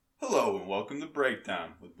Hello and welcome to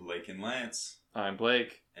Breakdown with Blake and Lance. I'm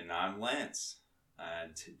Blake. And I'm Lance.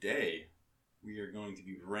 And today we are going to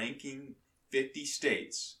be ranking 50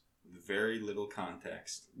 states with very little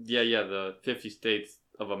context. Yeah, the 50 states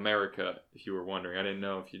of America, if you were wondering. I didn't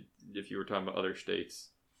know if you were talking about other states.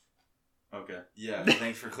 Okay. Yeah,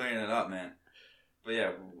 thanks for clearing it up, man. But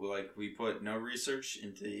yeah, we put no research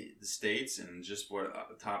into the states and just what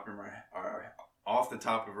off the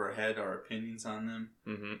top of our head, our opinions on them.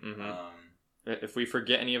 If we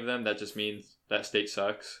forget any of them, that just means that state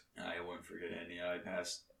sucks. I wouldn't forget any. I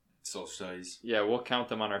passed social studies. Yeah, we'll count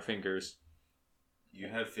them on our fingers. You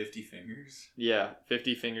have 50 fingers? Yeah,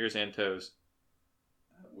 50 fingers and toes.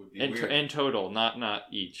 That would be weird. In total, not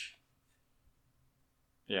each.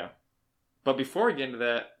 Yeah. But before we get into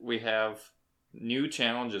that, we have new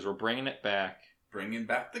challenges. We're bringing it back. Bringing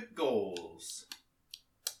back the goals.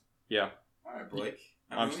 Yeah. All right, Blake.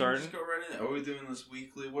 I'm starting. Just go right in. Are we doing this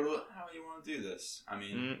weekly? How do you want to do this? I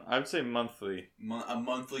mean, I would say monthly. A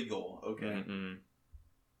monthly goal. Okay. Mm-hmm.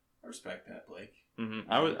 I respect that, Blake.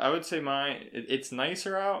 Mm-hmm. I would say it's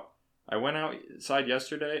nicer out. I went outside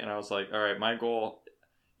yesterday and I was like, all right, my goal,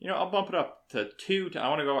 I'll bump it up to 2. I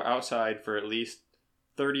want to go outside for at least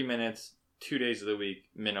 30 minutes, 2 days of the week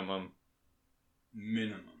minimum.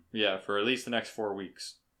 Minimum. Yeah, for at least the next 4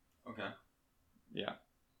 weeks. Okay. Yeah.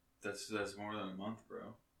 That's more than a month,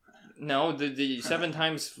 bro. No, the 7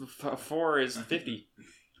 times 4 is 50.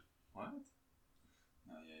 What?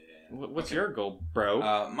 Oh, yeah. What's your goal,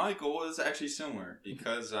 bro? My goal is actually similar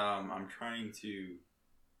because I'm trying to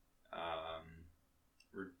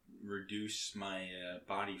reduce my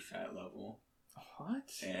body fat level.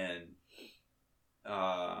 What? And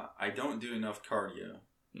I don't do enough cardio.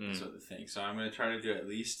 That's what the thing. So I'm going to try to do at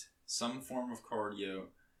least some form of cardio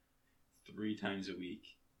 3 times a week.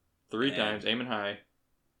 3 times, aiming high.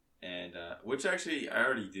 And which actually I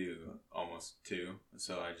already do almost 2.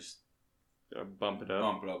 So I just bump it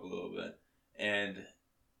up a little bit. And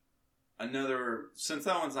since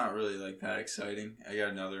that one's not really like that exciting, I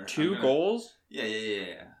got another 2 goals.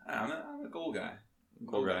 Yeah. I'm a goal guy.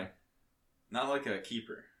 Goal guy. Not like a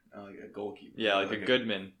keeper. Not like a goalkeeper. Yeah, like a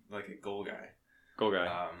Goodman. Like a goal guy. Goal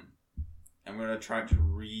guy. I'm gonna try to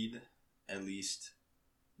read at least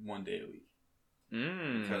 1 day a week.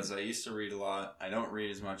 Because I used to read a lot. I don't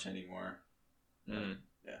read as much anymore. Yeah.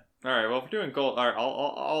 All right. Well, if we're doing goal, all right.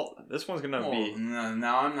 I'll this one's gonna be.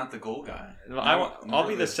 Now I'm not the goal guy. I'll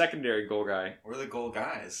be the secondary goal guy. We're the goal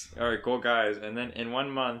guys. All right, goal guys, and then in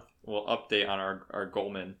 1 month we'll update on our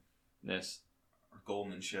goalmanness. Our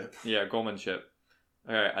goalmanship. Yeah, goalmanship.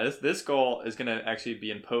 All right. This goal is gonna actually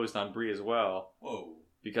be imposed on Bree as well. Whoa.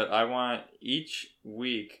 Because I want each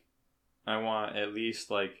week, at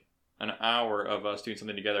least like an hour of us doing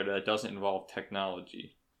something together that doesn't involve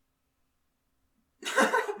technology. That's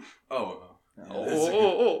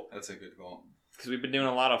a good goal. Because we've been doing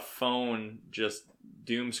a lot of phone, just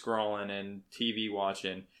doom scrolling and TV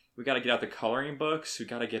watching. We got to get out the coloring books. We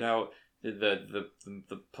got to get out the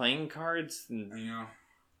playing cards. And...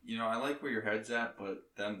 I like where your head's at, but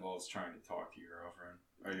that involves trying to talk to your girlfriend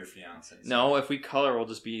or your fiance. No, if we color, we'll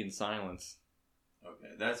just be in silence.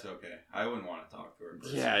 Okay, that's okay. I wouldn't want to talk to her.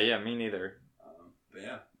 Yeah, me neither. But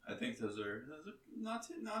yeah, I think those are not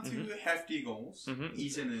too hefty goals.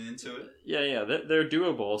 Easing it into it. Yeah, they're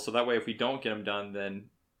doable. So that way, if we don't get them done,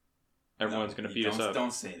 then everyone's going to beat us up.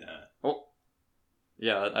 Don't say that. Oh,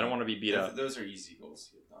 yeah, I don't want to be beat up. Those are easy goals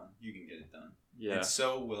to get done. You can get it done. Yeah. And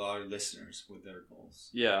so will our listeners with their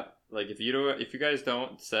goals. Yeah, like if you guys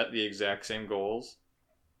don't set the exact same goals,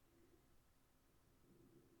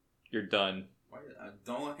 you're done.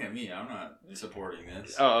 Don't look at me. I'm not supporting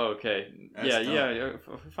this. Oh, okay. That's yeah.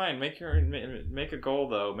 Fine. Make a goal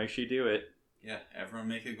though. Make sure you do it. Yeah, everyone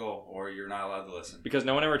make a goal, or you're not allowed to listen. Because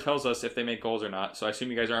no one ever tells us if they make goals or not. So I assume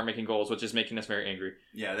you guys aren't making goals, which is making us very angry.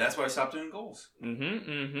 Yeah, that's why I stopped doing goals.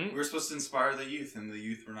 We were supposed to inspire the youth, and the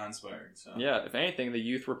youth were not inspired. So yeah, if anything, the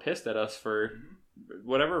youth were pissed at us for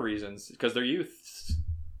whatever reasons, because they're youths.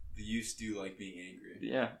 The youths do like being angry.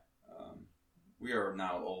 Yeah. We are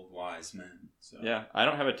now old wise men. So yeah, I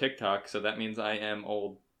don't have a TikTok, so that means I am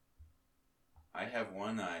old. I have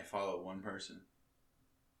one. I follow one person.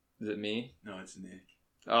 Is it me? No, it's Nick.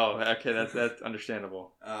 Oh, okay, that's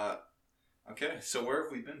understandable. Okay, so where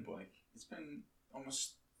have we been, Blake? It's been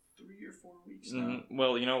almost 3 or 4 weeks now.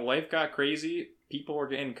 Well, life got crazy. People were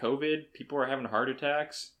getting COVID. People were having heart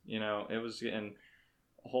attacks. It was getting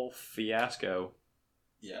a whole fiasco.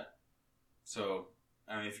 Yeah. So,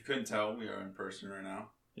 if you couldn't tell, we are in person right now.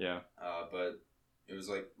 Yeah. But it was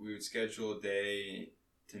like we would schedule a day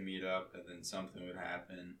to meet up, and then something would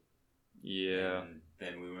happen. Yeah. And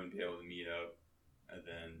then we wouldn't be able to meet up, and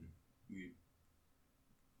then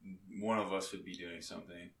one of us would be doing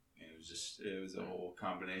something. It was a whole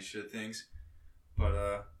combination of things.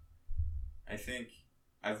 But I think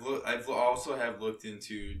I've also have looked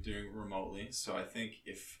into doing it remotely. So I think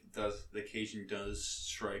if the occasion does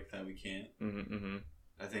strike that we can't,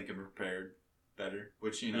 I think I'm prepared better.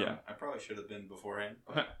 Which I probably should have been beforehand.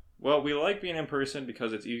 But. Well, we like being in person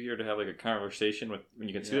because it's easier to have like a conversation when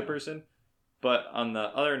you can see the person. But on the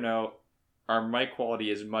other note, our mic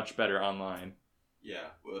quality is much better online. Yeah,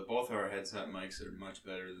 well, both our headset mics are much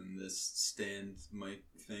better than this stand mic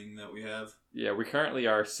thing that we have. Yeah, we currently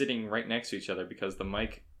are sitting right next to each other because the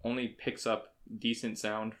mic only picks up decent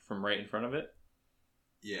sound from right in front of it.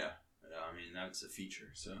 Yeah, I mean, that's a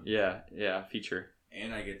feature, so. Yeah, feature.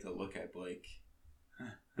 And I get to look at Blake.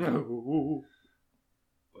 Well,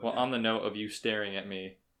 on the note of you staring at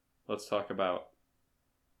me, let's talk about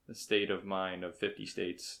the state of mind of 50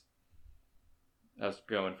 states. I was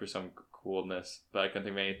going for some coolness, but I couldn't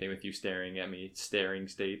think of anything with you staring at me. Staring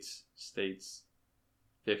states.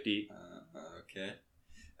 50. Okay.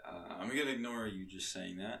 I'm going to ignore you just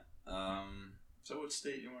saying that. So what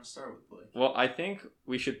state do you want to start with, Blake? Well, I think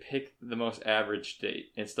we should pick the most average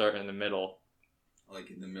state and start in the middle. Like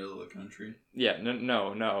in the middle of the country? Yeah,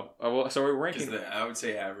 no. Well, so we're ranking. I would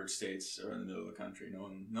say average states are in the middle of the country. No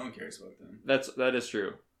one cares about them. That is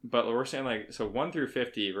true. But we're saying 1 through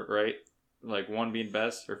 50, right? 1 being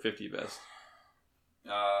best or 50 best.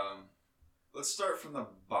 Let's start from the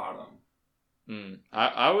bottom.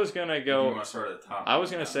 I was gonna go. You want to start at the top? I was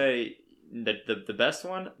gonna say the best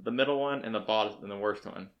one, the middle one, and the bottom and the worst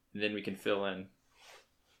one. And then we can fill in.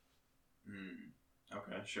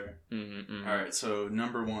 Okay, sure. All right, so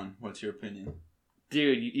number 1, what's your opinion?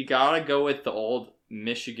 Dude, you gotta go with the old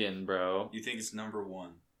Michigan, bro. You think it's number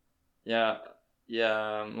 1? Yeah.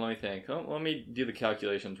 Let me think. Let me do the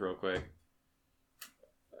calculations real quick.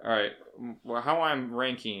 All right, well, how I'm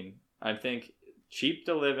ranking, I think cheap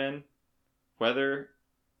to live in, weather.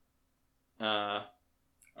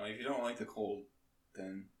 If you don't like the cold,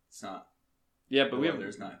 then it's not. Yeah, but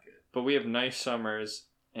weather's not good. But we have nice summers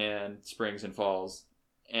and springs and falls,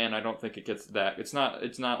 and I don't think it gets that. It's not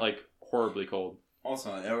horribly cold.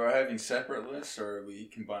 Also, are we having separate lists, or are we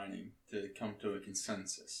combining to come to a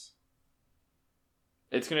consensus?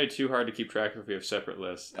 It's gonna be too hard to keep track if we have separate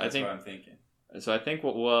lists. That's what I'm thinking. So I think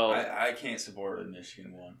I can't support a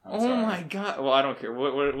Michigan one. Sorry. My god! Well, I don't care.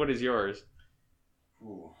 What is yours?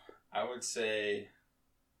 Ooh, I would say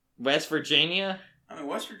West Virginia. I mean,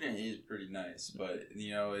 West Virginia is pretty nice, but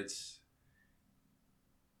it's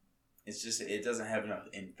just it doesn't have enough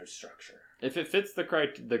infrastructure. If it fits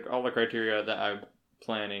all the criteria that I'm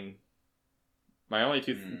planning, my only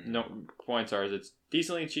two points are: it's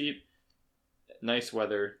decently cheap, nice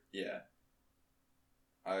weather. Yeah.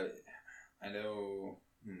 I know.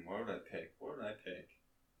 What would I pick?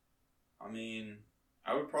 I mean,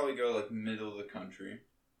 I would probably go middle of the country.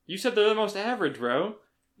 You said they're the most average, bro.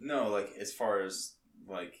 No, as far as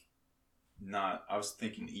not. I was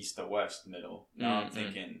thinking east to west middle. Now I'm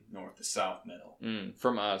thinking north to south middle.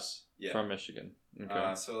 From us. Yeah. From Michigan.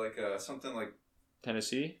 Okay. So something like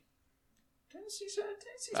Tennessee. Tennessee's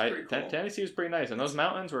pretty cool. Tennessee was pretty nice, and those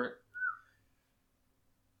mountains were.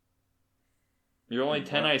 You're only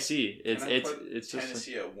 10 IC. It's just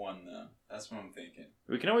Tennessee at 1 though. That's what I'm thinking.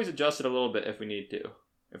 We can always adjust it a little bit if we need to.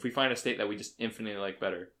 If we find a state that we just infinitely like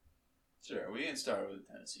better. Sure, we can start with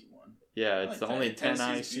Tennessee 1. Yeah, it's the only 10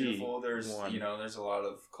 Tennessee's IC. Beautiful. There's 1. There's a lot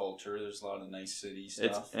of culture. There's a lot of nice city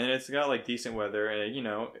stuff. It's got decent weather, and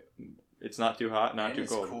it's not too hot, not too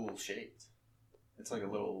cold. It's cool shaped. It's like a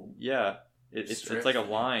little. Yeah, it's like a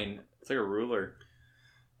line. It's like a ruler.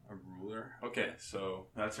 A ruler. Okay, so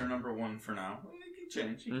that's our number 1 for now. It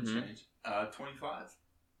can change. 25.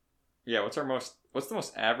 Yeah. What's the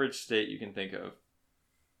most average state you can think of?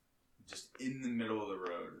 Just in the middle of the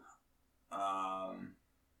road.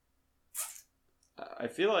 I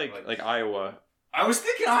feel like Iowa. I was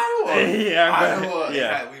thinking Iowa. Yeah, Iowa.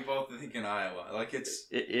 Yeah, we both are thinking Iowa.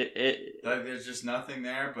 There's just nothing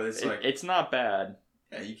there, but it's not bad.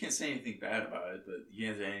 Yeah, you can't say anything bad about it, but you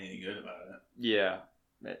can't say anything good about it. Yeah.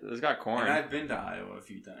 It's got corn. And I've been to Iowa a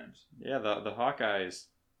few times. Yeah, the Hawkeyes.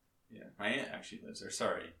 Yeah, my aunt actually lives there.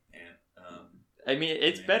 Sorry, aunt. I mean,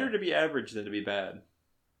 it's better to be average than to be bad.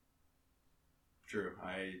 True,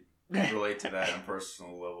 I relate to that on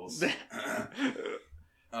personal levels.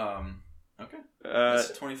 Okay.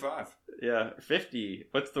 That's 25. Yeah, 50.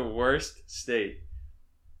 What's the worst state?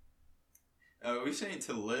 Are we saying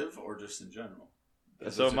to live or just in general?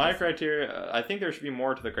 So my criteria, I think there should be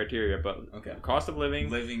more to the criteria, but okay. Cost of living.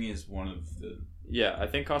 Living is one of the. Yeah, I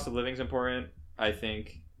think cost of living is important. I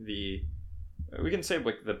think the we can say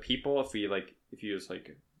like the people if you use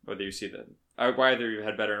like whether you see that whether you've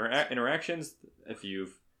had better interactions, if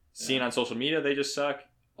you've seen on social media they just suck,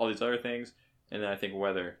 all these other things, and then I think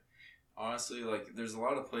weather. Honestly, like there's a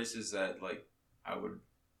lot of places that like I would,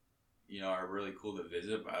 are really cool to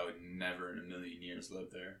visit, but I would never in a million years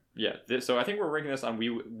live there. Yeah, so I think we're ranking this on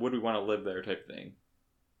would we want to live there type thing.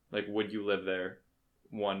 Like, would you live there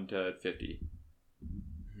 1 to 50?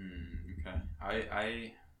 Okay.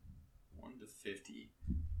 I 1 to 50.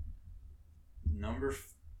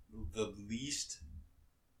 The least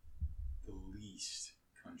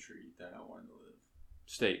country that I want to live.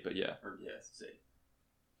 State, but yeah. Or yeah, state.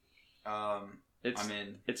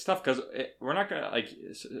 It's tough because we're not gonna like.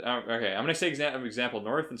 Okay, I'm gonna say example.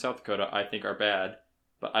 North and South Dakota, I think are bad,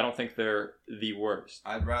 but I don't think they're the worst.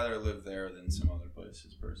 I'd rather live there than some other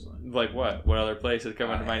places, personally. Like what? What other places come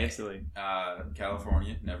into mind instantly?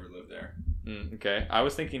 California, never lived there. Okay, I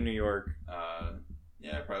was thinking New York.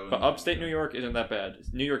 Yeah, I probably. But upstate New York isn't that bad.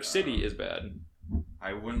 New York City is bad.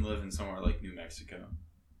 I wouldn't live in somewhere like New Mexico.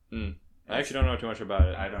 I actually don't know too much about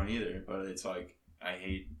it. I don't either, but it's like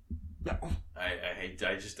I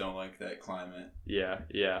just don't like that climate. Yeah.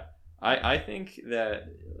 I think that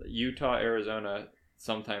Utah, Arizona,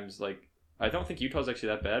 sometimes like I don't think Utah's actually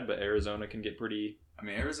that bad, but Arizona can get pretty. I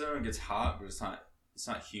mean, Arizona gets hot, but it's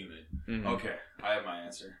not humid. Mm-hmm. Okay, I have my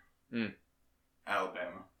answer.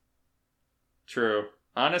 Alabama. True.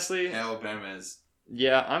 Honestly, Alabama is.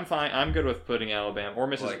 Yeah, I'm fine. I'm good with putting Alabama or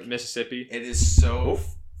Mississippi. It is so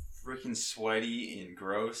freaking sweaty and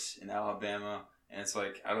gross in Alabama, and it's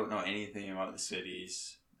like I don't know anything about the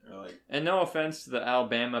cities. And no offense to the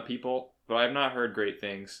Alabama people, but I've not heard great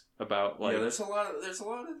things about like. Yeah, there's a lot of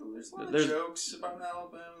jokes about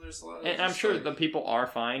Alabama. There's a lot. And I'm sure the people are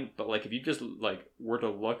fine, but like if you just like were to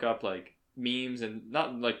look up like memes and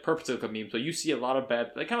not like purposely look up memes, but you see a lot of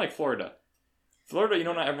bad, like kind of like Florida. Florida,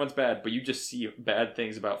 not everyone's bad, but you just see bad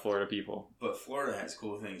things about Florida people. But Florida has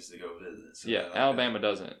cool things to go visit. So yeah, Alabama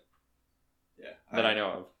doesn't. Yeah. That I know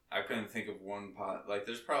of. I couldn't think of one pot. Like,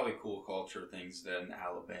 there's probably cool culture things that an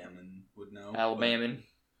Alabaman would know. Alabamian.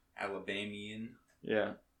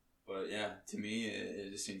 Yeah. But yeah, to me,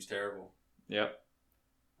 it just seems terrible. Yep.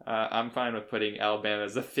 I'm fine with putting Alabama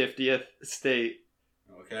as the 50th state.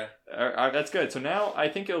 Okay. That's good. So now I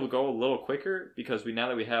think it'll go a little quicker because now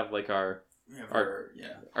that we have like our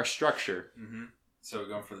structure. Mm-hmm. So we're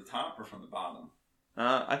going for the top or from the bottom?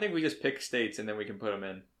 I think we just pick states and then we can put them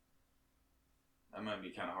in. That might be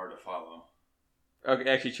kind of hard to follow. Okay,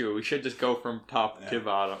 actually, true. We should just go from top to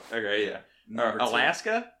bottom. Okay, yeah.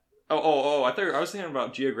 Alaska? Two. Oh! I was thinking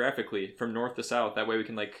about geographically from north to south. That way we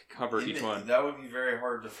can like cover each one. That would be very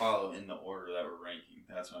hard to follow in the order that we're ranking.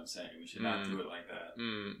 That's what I'm saying. We should not do it like that.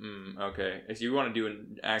 Okay. So you want to do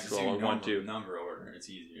an actual 1, 2 number order? It's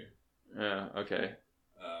easier. Yeah. Okay.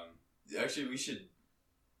 Actually, I should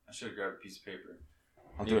have grabbed a piece of paper.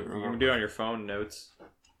 You can do it on your phone notes.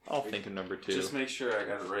 I'll think of number 2. Just make sure I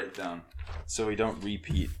got to write it down so we don't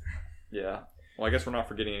repeat. Yeah. Well, I guess we're not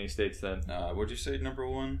forgetting any states then. What'd you say, number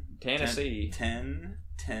 1? Tennessee. 10.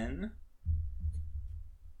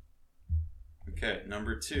 Okay,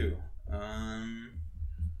 number 2.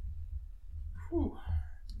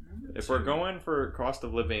 If we're going for cost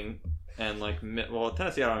of living and like,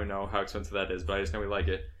 Tennessee, I don't even know how expensive that is, but I just know we like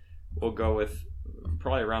it. We'll go with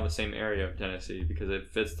probably around the same area of Tennessee because it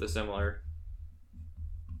fits the similar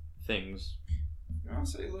things.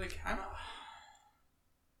 Honestly, like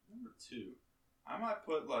number 2, I might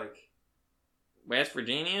put like West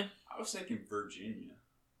Virginia. I was thinking Virginia,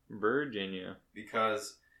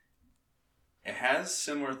 because it has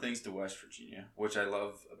similar things to West Virginia, which I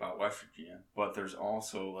love about West Virginia. But there's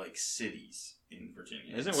also like cities in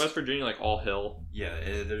Virginia. Isn't West Virginia like all hill? Yeah,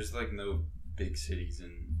 there's like no big cities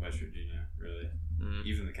in West Virginia, really.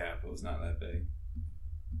 Even the capital is not that big.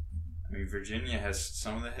 I mean, Virginia has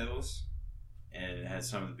some of the hills, and it has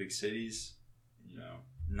some of the big cities.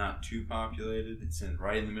 Not too populated. It's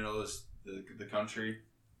right in the middle of the country.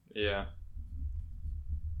 Yeah.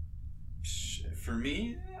 For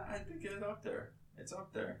me, I think it's up there. It's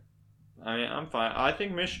up there. I mean, I'm fine. I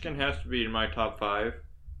think Michigan has to be in my top 5.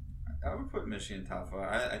 I would put Michigan top 5.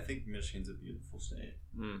 I think Michigan's a beautiful state.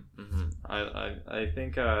 I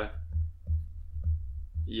think,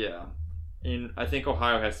 yeah. I think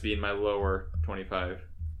Ohio has to be in my lower 25.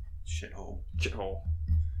 Shithole.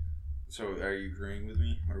 So, are you agreeing with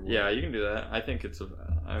me? Or what? Yeah, you can do that. I think it's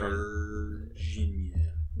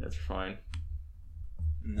Virginia. That's fine.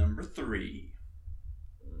 Number 3.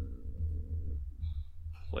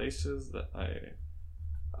 Places that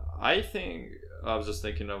I think I was just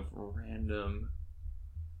thinking of random.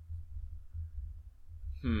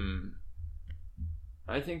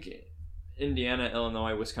 I think Indiana,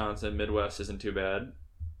 Illinois, Wisconsin, Midwest isn't too bad.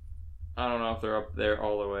 I don't know if they're up there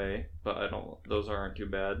all the way, but those aren't too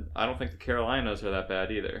bad. I don't think the Carolinas are that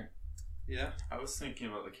bad either. Yeah, I was thinking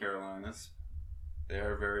about the Carolinas. They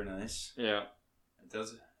are very nice. Yeah. It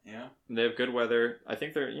does, yeah. They have good weather. I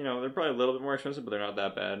think they're probably a little bit more expensive, but they're not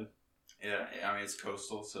that bad. Yeah, I mean, it's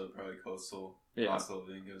coastal, so probably coastal cost of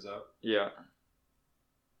living goes up. Yeah.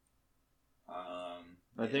 I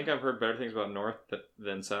Yeah. think I've heard better things about North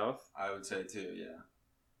than South. I would say too, yeah.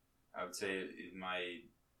 I would say, in my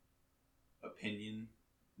opinion,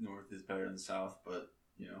 North is better than South, but,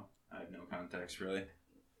 I have no context, really.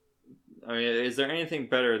 I mean, is there anything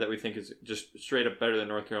better that we think is just straight up better than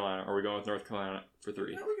North Carolina? Or are we going with North Carolina for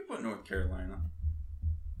 3? Yeah, we could put North Carolina.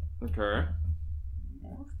 Okay.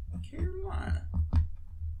 North Carolina.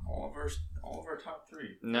 All of our top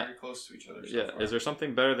 3 very close to each other. So far. Is there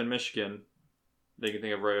something better than Michigan that you can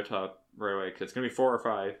think of right away? Because it's going to be 4 or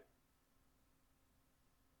 5.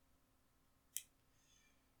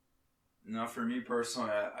 No, for me personally,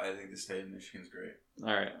 I think the state of Michigan's great.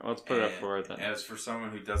 All right, let's put it up for it then. As for someone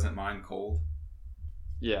who doesn't mind cold,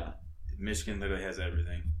 yeah, Michigan literally has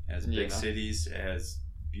everything. It has big cities, it has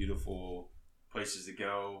beautiful places to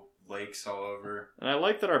go, lakes all over. And I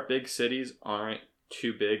like that our big cities aren't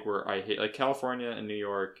too big where I hate, like California and New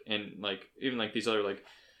York and like even like these other like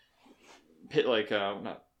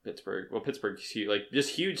not Pittsburgh. Well, Pittsburgh's huge, like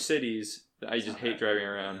just huge cities that I just hate driving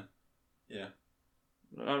around. Yeah.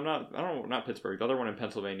 Not Pittsburgh. The other one in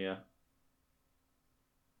Pennsylvania.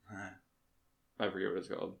 I forget what it's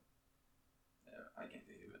called. Yeah, I can't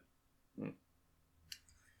think of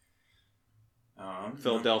it.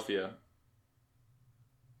 Philadelphia.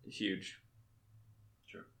 Huge.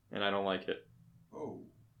 Sure. And I don't like it. Oh.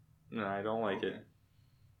 No, I don't like it.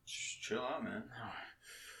 Chill out, man.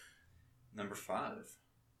 Number 5.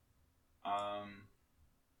 I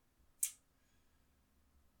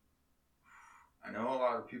know a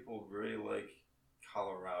lot of people really like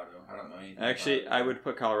Colorado. I don't know anything. Actually, I would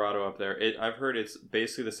put Colorado up there. I've heard it's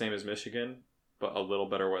basically the same as Michigan, but a little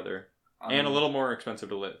better weather and a little more expensive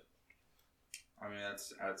to live. I mean,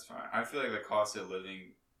 that's fine. I feel like the cost of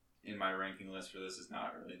living in my ranking list for this is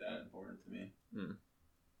not really that important to me.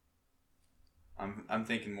 I'm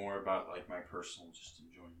thinking more about like my personal just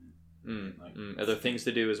enjoyment. Like, other things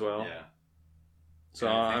to do as well. Yeah. So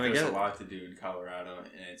I mean, there's a lot to do in Colorado, and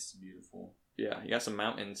it's beautiful. Yeah, you got some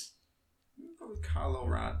mountains.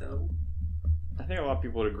 Colorado. I think a lot of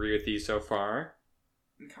people would agree with these so far.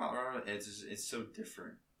 In Colorado, it's so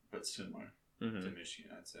different, but similar to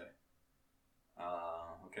Michigan, I'd say.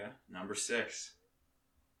 Okay, number 6.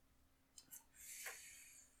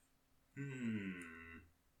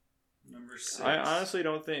 Number 6. I honestly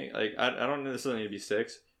don't think I don't necessarily need to be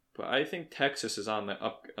 6, but I think Texas is on the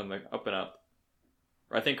up and up.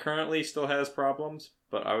 I think currently still has problems,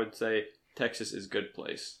 but I would say Texas is a good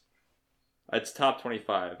place. It's top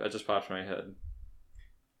 25. That just popped in my head.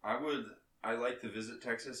 I like to visit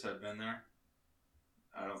Texas. I've been there.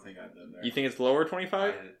 I don't think I've been there. You think it's lower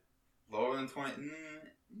 25? Lower than 20?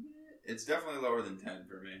 It's definitely lower than 10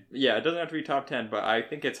 for me. Yeah, it doesn't have to be top 10, but I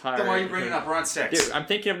think it's higher. Then why are you bringing it up? We're on 6. Dude, I'm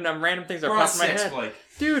thinking of random things that are popping in my head. Blake.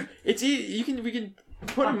 Dude, it's easy. We can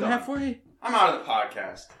put him halfway. I'm out of the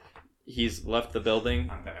podcast. He's left the building.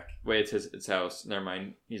 I'm back. Wait, it's his house. Never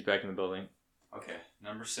mind. He's back in the building. Okay,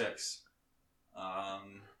 number 6.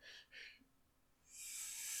 I'm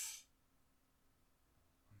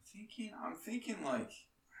thinking like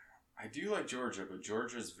I do like Georgia, but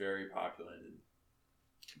Georgia's very populated.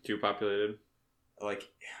 Too populated? Like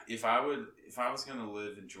if I was gonna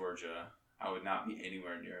live in Georgia, I would not be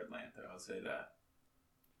anywhere near Atlanta. I'll say that.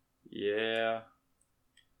 Yeah.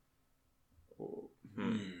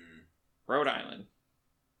 Rhode Island.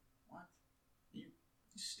 What? You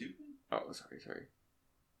stupid? Oh, sorry.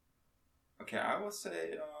 Okay, I will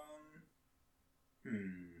say,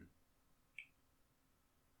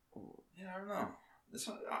 Yeah, I don't know. This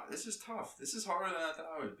is tough. This is harder than I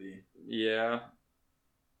thought it would be. Yeah.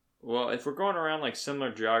 Well, if we're going around like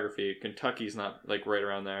similar geography, Kentucky's not like right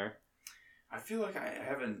around there. I feel like I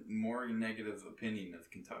have a more negative opinion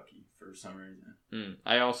of Kentucky for some reason.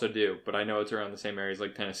 I also do, but I know it's around the same areas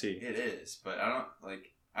like Tennessee. It is, but I don't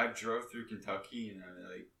like. I've drove through Kentucky and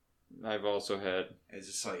I've also had. It's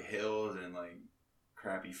just like hills and like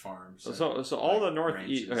crappy farms. So all the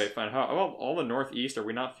northeast. ranches. Okay, fine. How about all the northeast? Are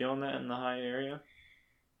we not feeling that in the high area?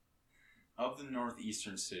 Of the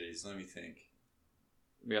northeastern cities, let me think.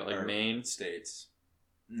 We got like Maine states.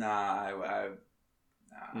 Nah,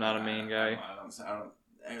 not a Maine guy. I don't.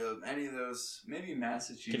 Any of those? Maybe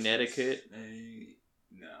Massachusetts. Connecticut.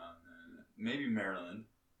 No. Maybe Maryland.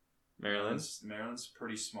 Maryland. Maryland's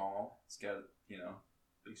pretty small. It's got,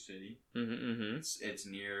 big city. Mm-hmm. It's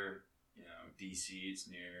near, DC. It's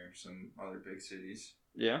near some other big cities.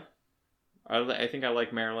 Yeah. I think I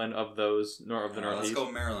like Maryland of those of the Northeast. Let's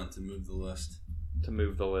go Maryland to move the list.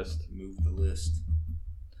 Move the list.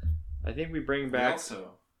 I think we bring back.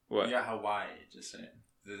 What? Yeah, Hawaii. Just saying.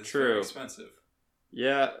 It's True. Very expensive.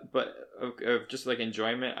 Yeah, but just like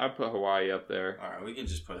enjoyment, I'd put Hawaii up there. All right, we can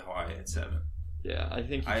just put Hawaii at 7. Yeah, I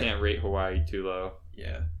think you can't rate Hawaii too low.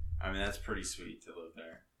 Yeah, I mean that's pretty sweet to live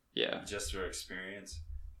there. Yeah, just for experience.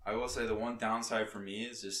 I will say the one downside for me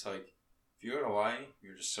is just like if you go to Hawaii,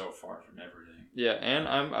 you're just so far from everything. Yeah, and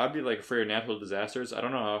I'd be like afraid of natural disasters. I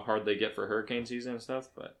don't know how hard they get for hurricane season and stuff,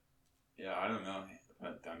 but yeah, I don't know.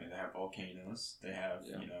 But I mean, they have volcanoes. They have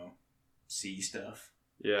sea stuff.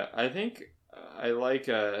 Yeah, I think I like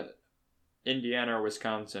Indiana or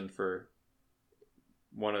Wisconsin for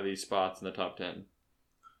one of these spots in the top 10.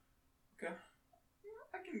 Okay,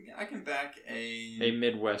 I can back a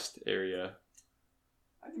Midwest area.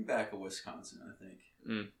 I can back a Wisconsin. I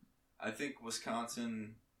think. I think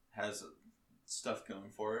Wisconsin has stuff going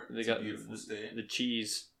for it. It's got a beautiful state. The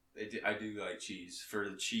cheese. I do like cheese. For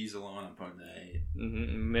the cheese alone, I'm putting the 8.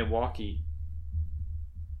 Mm-hmm. Milwaukee.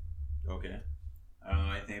 Okay. I don't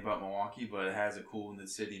know anything about Milwaukee, but it has a cool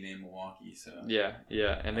city named Milwaukee. So yeah,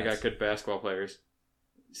 and they got good basketball players.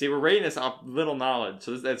 See, we're rating this off little knowledge,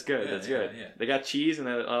 so that's good. That's good. Yeah. They got cheese, and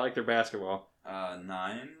I like their basketball.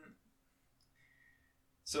 9.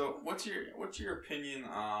 So, what's your opinion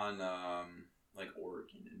on like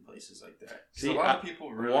Oregon and places like that? See, a lot of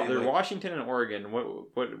people really they're Washington and Oregon.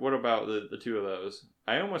 What about the two of those?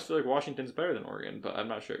 I almost feel like Washington's better than Oregon, but I'm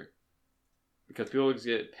not sure because people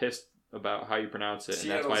get pissed about how you pronounce it,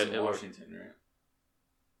 Seattle's and that's why in Washington,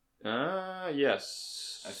 right?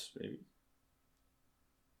 Yes, maybe.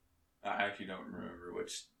 I actually don't remember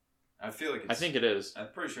which. I feel like I think it is. I'm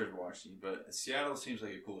pretty sure it's Washington, but Seattle seems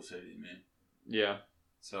like a cool city to me. Yeah.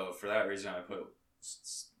 So for that reason, I put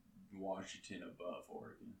Washington above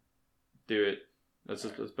Oregon. Do it. Let's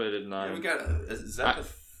put it at 9. Yeah, we got. Is that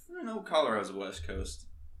no? Colorado's the West Coast.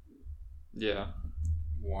 Yeah.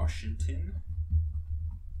 Washington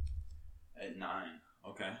at 9.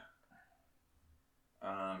 Okay.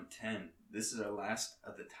 10. This is our last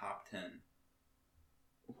of the top 10.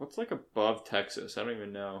 What's like above Texas? I don't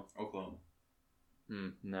even know. Oklahoma.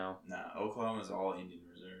 No. Nah, Oklahoma is all Indian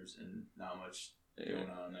reserves and not much going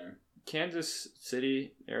on there. Kansas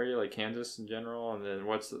City area, like Kansas in general, and then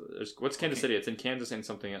what's Kansas City? It's in Kansas and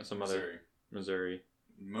something at some Missouri. other Missouri.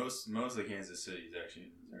 Most of Kansas City is actually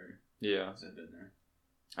in Missouri. Yeah, I've been there.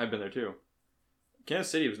 I've been there too.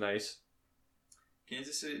 Kansas City was nice.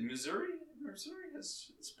 Kansas City, Missouri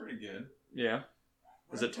it's pretty good. Yeah.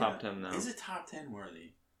 Is it top 10 now? Is it top 10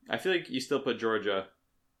 worthy? I feel like you still put Georgia.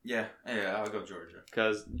 Yeah, I'll go Georgia.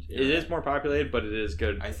 Because it is more populated, but it is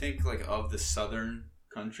good. I think, like, of the southern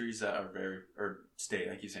countries that are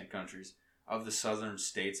I keep saying countries. Of the southern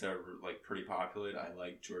states that are, like, pretty populated, I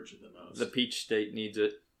like Georgia the most. The Peach State needs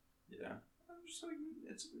it. Yeah. I'm just like,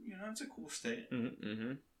 it's a cool state.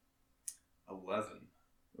 Mm-hmm. 11.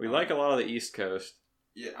 We like a lot of the East Coast.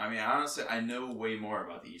 Yeah, I mean, honestly, I know way more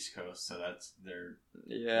about the East Coast, so they're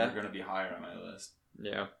going to be higher on my list.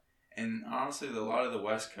 Yeah. And honestly, a lot of the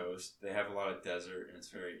West Coast, they have a lot of desert, and it's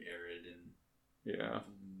very arid and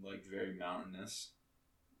like very mountainous.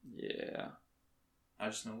 Yeah. I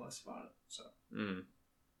just know less about it, so.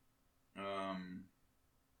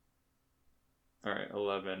 All right,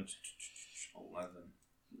 11. 11.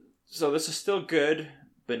 So this is still good,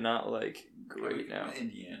 but not like great now.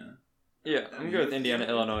 Indiana. Yeah, I'm good with Indiana,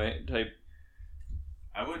 Illinois type.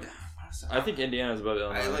 I think Indiana's above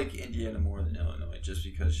Illinois. I like Indiana more than Illinois just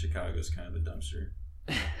because Chicago's kind of a dumpster.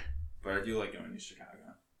 But I do like going to Chicago.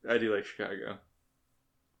 I do like Chicago.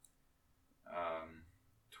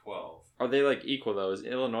 12. Are they like equal though? Is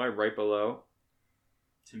Illinois right below?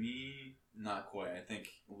 To me, not quite. I think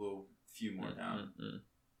a few more down.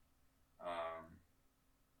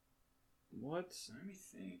 What? Let me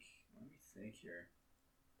think here.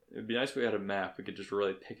 It'd be nice if we had a map. We could just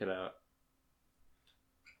really pick it out.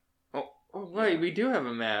 Oh wait, we do have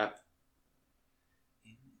a map.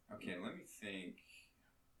 Okay, let me think.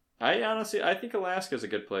 I think Alaska's a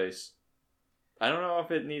good place. I don't know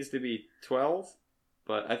if it needs to be 12,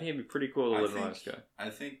 but I think it'd be pretty cool to live in Alaska. I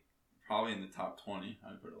think probably in the top 20,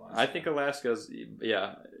 I'd put Alaska. I think Alaska's,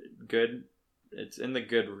 good. It's in the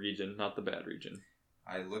good region, not the bad region.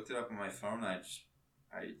 I looked it up on my phone. I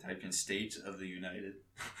typed in States of the United.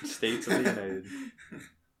 States of the United.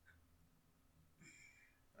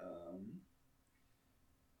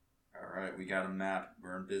 All right, we got a map.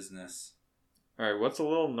 We're in business. All right, what's a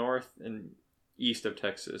little north and east of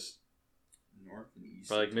Texas? North and east.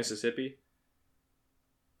 By like Mississippi?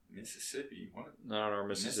 Mississippi? What? No,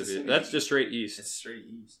 Mississippi. Mississippi. That's just straight east. It's straight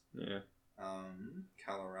east. Yeah.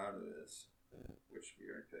 Colorado is, which we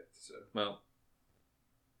already picked. So. Well.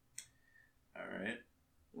 All right.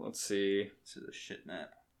 Let's see. This is a shit map.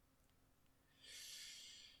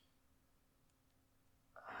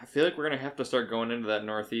 I feel like we're going to have to start going into that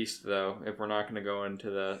northeast, though, if we're not going to go into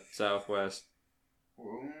the southwest.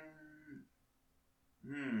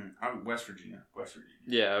 West Virginia.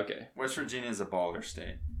 Yeah, okay. West Virginia is a baller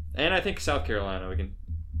state. And I think South Carolina, we can...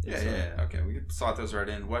 Yeah. Okay, we can slot those right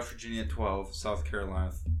in. West Virginia 12, South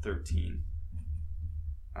Carolina 13.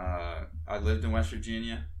 I lived in West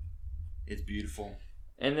Virginia. It's beautiful.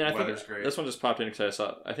 And then I Weather's think great. this one just popped in because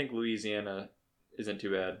I think Louisiana isn't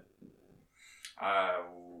too bad. I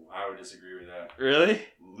would disagree with that. Really?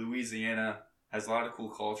 Louisiana has a lot of cool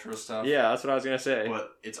cultural stuff. Yeah, that's what I was going to say.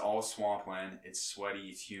 But it's all swampland. It's sweaty.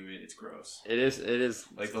 It's humid. It's gross. It is.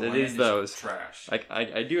 Like the it land is those. Trash. Like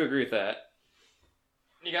I do agree with that.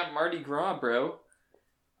 You got Mardi Gras, bro.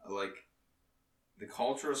 Like the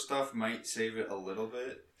cultural stuff might save it a little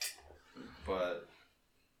bit, but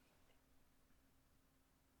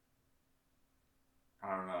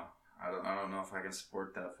I don't know. I don't know if I can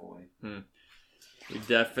support that fully. We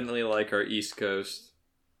definitely like our East Coast.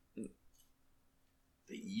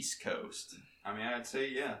 The East Coast. I mean, I'd say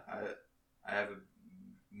yeah. I have a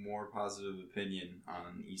more positive opinion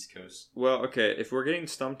on the East Coast. Well, okay, if we're getting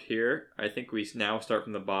stumped here, I think we now start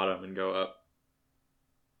from the bottom and go up.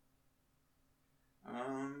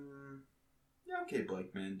 Yeah, okay,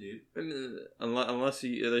 Blake, man, dude. Unless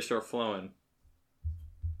they start flowing.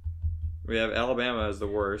 We have Alabama as the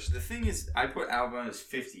worst. The thing is, I put Alabama as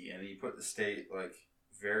 50, and you put the state, like,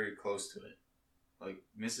 very close to it. Like,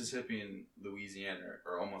 Mississippi and Louisiana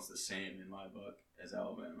are almost the same in my book as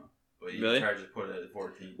Alabama. But you Really? try to just put it at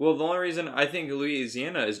 14. Well, the only reason I think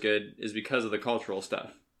Louisiana is good is because of the cultural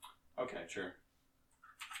stuff. Okay, sure.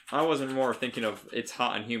 I wasn't more thinking of it's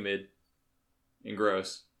hot and humid and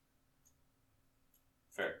gross.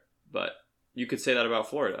 Fair. But you could say that about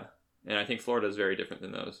Florida. And I think Florida is very different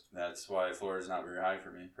than those. That's why Florida's not very high for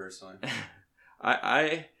me, personally.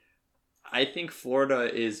 I think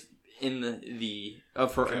Florida is in the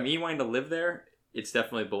for Okay. me wanting to live there, it's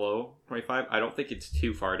definitely below 25. I don't think it's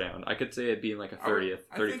too far down. I could say it being like a 30th,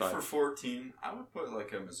 35. I think for 14, I would put,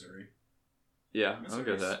 like, a Missouri. Yeah, I'm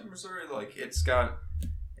good with that. Missouri, like, it's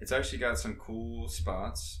actually got some cool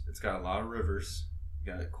spots. It's got a lot of rivers.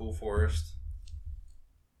 Got a cool forest.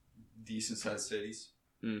 Decent sized cities.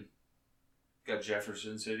 Got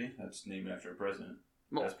Jefferson City. That's named after a president.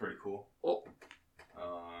 Oh. That's pretty cool. Oh.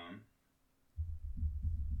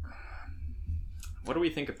 What do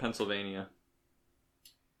we think of Pennsylvania?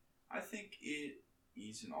 I think it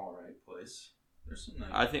is an alright place. There's some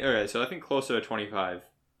nice... I think closer to 25.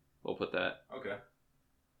 We'll put that. Okay.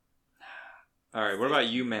 All right, what about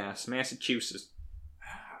UMass, Massachusetts?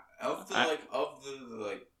 Of the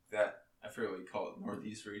that, I forget what you call it,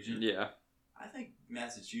 Northeast region. Yeah. I think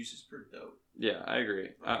Massachusetts is pretty dope. Yeah, I agree.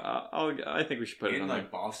 I think we should put it in on like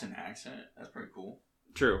there. Boston accent. That's pretty cool.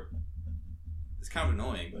 True. It's kind of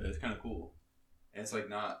annoying, but it's kind of cool. And it's like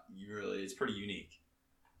not really. It's pretty unique.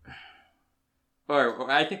 All right,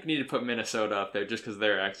 well, I think we need to put Minnesota up there just because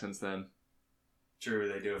their accents. Then.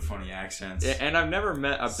 True, they do have funny accents. Yeah, and I've never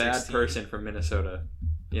met a 16. bad person from Minnesota.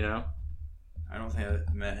 You know. I don't think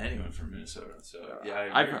I've met anyone from Minnesota. So yeah,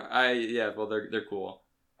 I agree. Well, they're cool.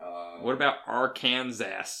 What What about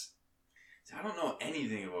Arkansas? I don't know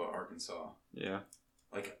anything about Arkansas. Yeah.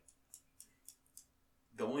 Like,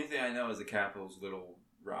 the only thing I know is the capital's Little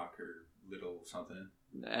Rock or Little something.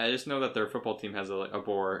 I just know that their football team has a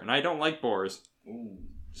boar, and I don't like boars. Ooh,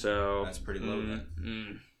 So that's pretty low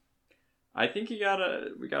then. I think we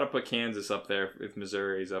gotta put Kansas up there if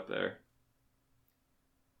Missouri's up there.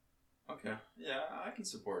 Okay, yeah, I can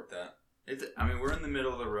support that. I mean, we're in the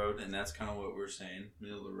middle of the road, and that's kind of what we're saying.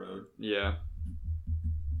 Middle of the road. Yeah.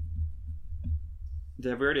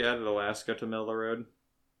 Have we already added Alaska to middle of the road?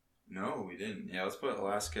 No, we didn't. Yeah, let's put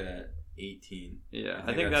Alaska at 18. Yeah,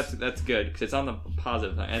 I think that's good because it's on the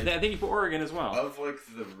positive side. And I think you put Oregon as well. Of like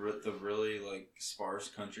the really like sparse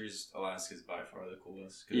countries, Alaska's by far the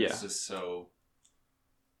coolest. Cause it's just so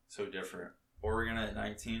different. Oregon at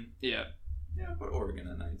 19. Yeah. Yeah, put Oregon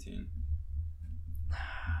at 19.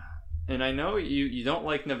 And I know you don't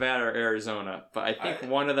like Nevada or Arizona, but I think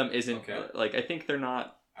one of them isn't. Okay. Like I think they're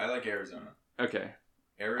not. I like Arizona. Okay.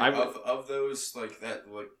 Of those like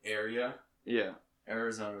that like area. Yeah.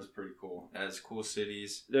 Arizona was pretty cool. It has cool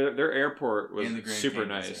cities. Their airport was And the Grand super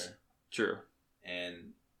Canyon's nice. there. True.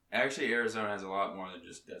 And Actually, Arizona has a lot more than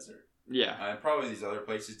just desert. Yeah. Probably these other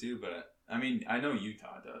places do, but I mean, I know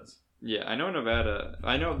Utah does. Yeah, I know Nevada.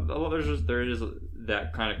 I know there is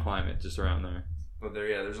that kind of climate just around there. But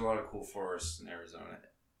there's a lot of cool forests in Arizona.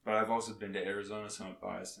 But I've also been to Arizona, so I'm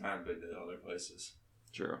biased, and I haven't been to other places.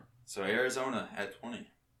 True. So Arizona at 20.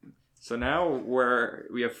 So now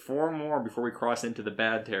we have 4 more before we cross into the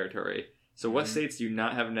bad territory. So what states do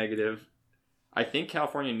not have negative? I think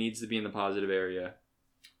California needs to be in the positive area.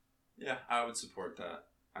 Yeah, I would support that.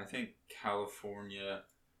 I think California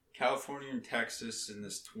and Texas in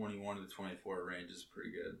this 21 to 24 range is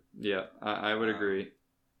pretty good. Yeah, I would agree.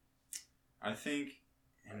 I think,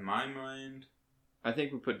 in my mind... I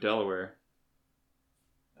think we put Delaware.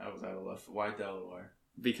 That was out of left. Why Delaware?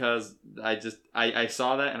 Because I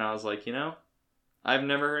saw that and I was like, I've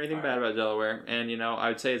never heard anything bad about Delaware. And, I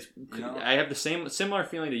would say I have the similar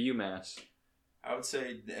feeling to UMass. I would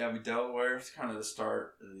say Delaware is kind of the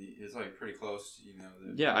start. It's like pretty close,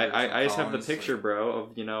 Yeah, I just have the picture,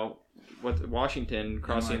 bro, of, what Washington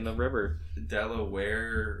crossing the river.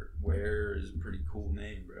 Delaware is a pretty cool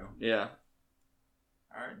name, bro. Yeah.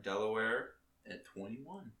 All right, Delaware at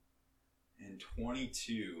 21 and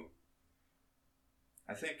 22.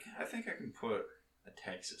 I think I can put a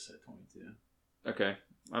Texas at 22. Okay,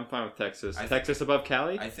 I'm fine with Texas. Texas above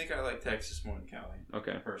Cali? I think I like Texas more than Cali.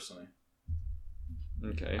 Okay. Personally.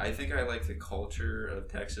 Okay. I think I like the culture of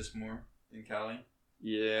Texas more than Cali.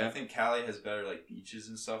 Yeah. I think Cali has better like beaches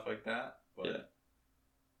and stuff like that. But yeah.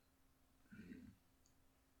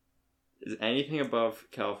 Is anything above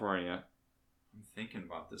California? I'm thinking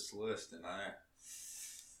about this list, and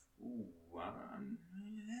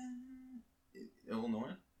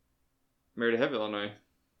Illinois. We already have Illinois.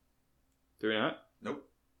 Do we not? Nope.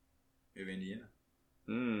 We have Indiana.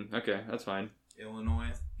 Okay, that's fine.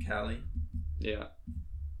 Illinois, Cali. Yeah.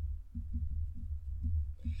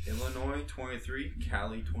 Illinois 23,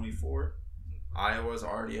 Cali 24. Iowa's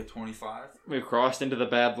already at 25. We've crossed into the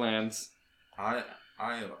Badlands. Okay,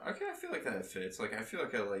 I feel like that fits. Like I feel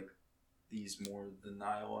like I like these more than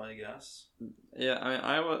Iowa, I guess. Yeah,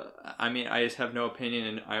 Iowa. I just have no opinion,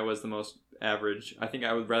 and Iowa's the most average. I think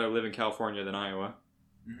I would rather live in California than Iowa.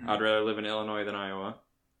 Mm-hmm. I'd rather live in Illinois than Iowa.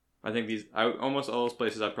 I think almost all those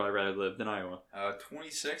places I'd probably rather live than Iowa.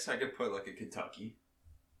 26, I could put like a Kentucky.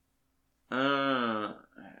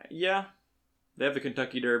 Yeah. They have the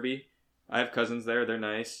Kentucky Derby. I have cousins there. They're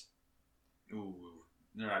nice. Ooh,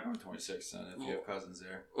 they're not going 26 then if you have cousins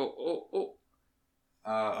there. Oh.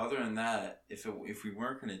 Other than that, if we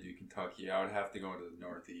weren't going to do Kentucky, I would have to go to the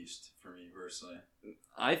Northeast for me personally.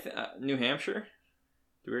 New Hampshire?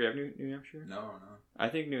 Do we have New Hampshire? No. I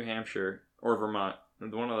think New Hampshire or Vermont.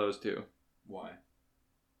 One of those two. Why?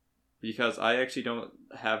 Because I actually don't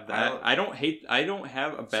have that. I don't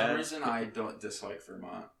have a bad... For some reason, I don't dislike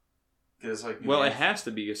Vermont. Cause like it has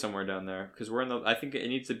to be somewhere down there. Because we're in the... I think it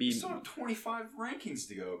needs to be... You still have 25 rankings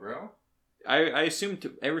to go, bro. I assumed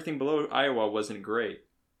everything below Iowa wasn't great.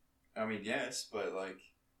 I mean, yes, but like...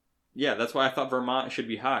 Yeah, that's why I thought Vermont should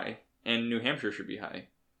be high. And New Hampshire should be high.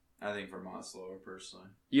 I think Vermont's lower, personally.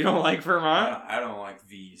 You don't like Vermont? I don't like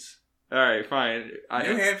V's. Alright, fine.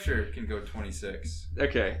 New Hampshire can go 26.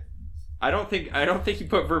 Okay. I don't think you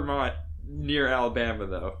put Vermont near Alabama,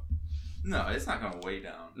 though. No, it's not going way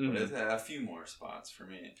down. Mm-hmm. But it's a few more spots for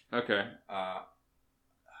me. Okay. I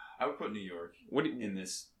would put New York in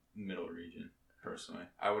this middle region, personally.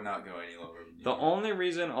 I would not go any lower than New York. The only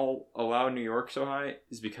reason I'll allow New York so high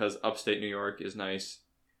is because upstate New York is nice.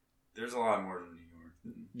 There's a lot more than New York.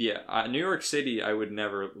 Yeah, New York City I would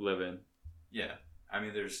never live in. Yeah. I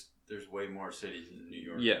mean, there's way more cities in New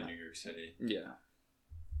York than New York City. Yeah.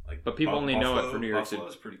 Like, but people only know it for New York City.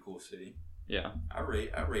 Buffalo's a pretty cool city. Yeah. I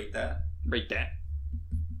rate that. Rate that.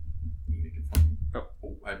 You make it funny. Oh,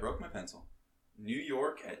 I broke my pencil. New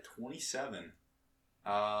York at 27.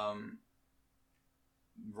 Rhode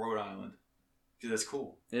Island. Dude, that's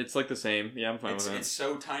cool. It's like the same. Yeah, I'm fine with that. It's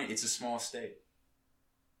so tiny. It's a small state.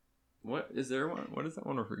 What is there one? What is that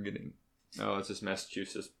one we're forgetting? Oh, it's just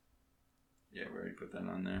Massachusetts. Yeah, we already put that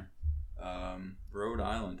on there. Rhode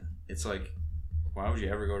Island. It's like, why would you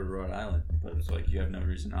ever go to Rhode Island? But it's like you have no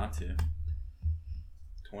reason not to.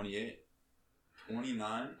 28.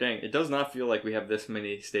 29. Dang, it does not feel like we have this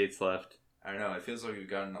many states left. I know, it feels like we've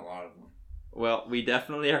gotten a lot of them. Well, we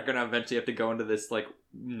definitely are going to eventually have to go into this, like,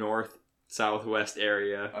 north-southwest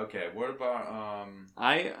area. Okay, what about,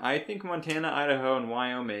 I think Montana, Idaho, and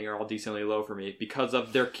Wyoming are all decently low for me because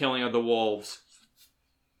of their killing of the wolves.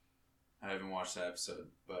 I haven't watched that episode,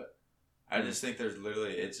 but I just think there's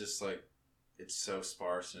literally, it's just like, it's so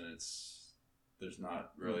sparse and there's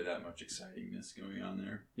not really that much excitingness going on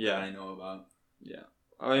there that I know about. Yeah.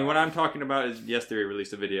 I mean, what I'm talking about is yesterday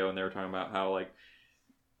released a video and they were talking about how like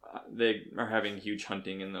they are having huge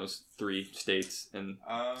hunting in those 3 states, and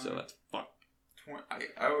so that's fucked.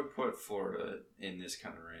 I would put Florida in this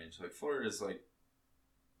kind of range. Like Florida is like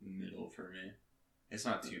middle for me. It's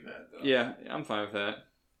not too bad though. Yeah, I'm fine with that.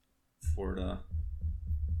 Florida.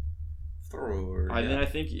 And then I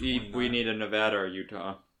think we need a Nevada or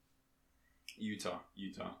Utah. Utah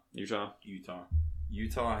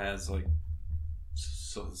has like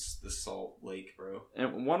the Salt Lake, bro.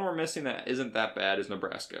 And one we're missing that isn't that bad is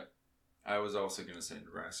Nebraska. I was also gonna say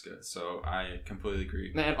Nebraska, so I completely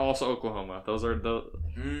agree. And also Oklahoma. Those are the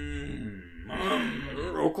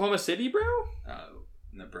Oklahoma City, bro.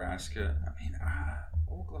 Nebraska. I mean,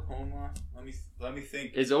 Oklahoma. Let me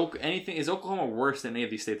think. Is Oklahoma worse than any of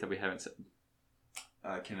these states that we haven't said?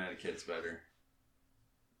 Connecticut's better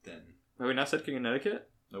than. Have we not said Connecticut?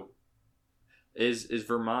 Nope. Is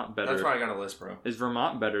Vermont better? That's why I got a list, bro. Is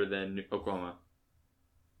Vermont better than Oklahoma?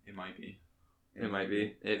 It might be. It might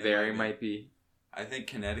be. It might be. I think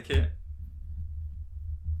Connecticut.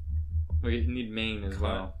 We need Maine as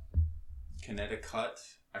well. Connecticut.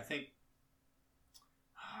 I think.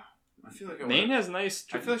 I feel like Maine has nice.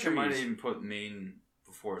 I feel like trees. I might even put Maine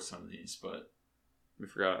before some of these, but we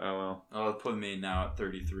forgot. Oh well. I'll put Maine now at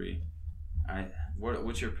 33.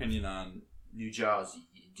 What's your opinion on New Jersey?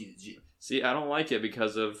 See, I don't like it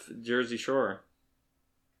because of Jersey Shore.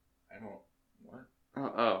 I don't. What?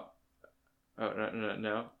 Oh,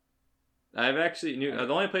 no. I've actually the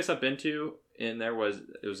only place I've been to in there was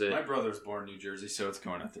my brother's born in New Jersey, so it's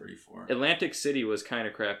going at 34. Atlantic City was kind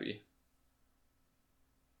of crappy.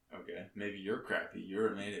 Okay, maybe you're crappy.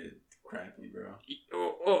 You're made it crappy, bro.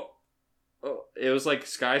 Oh! It was like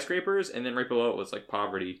skyscrapers, and then right below it was like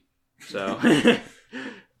poverty. So, I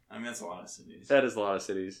mean, that's a lot of cities. That is a lot of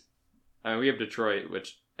cities. I mean, we have Detroit,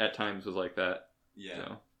 which at times was like that.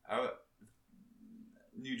 Yeah. So.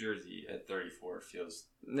 New Jersey at 34 feels.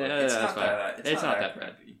 Like, it's not that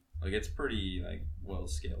bad. Like it's pretty like well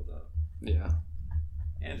scaled up. Yeah.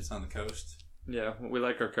 And it's on the coast. Yeah, we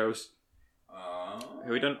like our coast. Have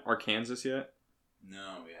we done Arkansas yet?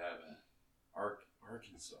 No, we haven't.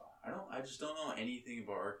 Arkansas. I just don't know anything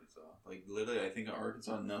about Arkansas. Like literally, I think of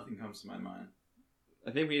Arkansas, nothing comes to my mind.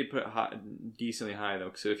 I think we need to put it decently high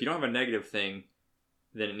though. So if you don't have a negative thing,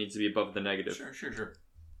 then it needs to be above the negative. Sure.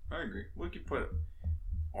 I agree. We could put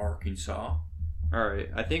Arkansas. All right,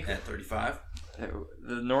 I think at 35.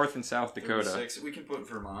 The North and South Dakota. 36. We can put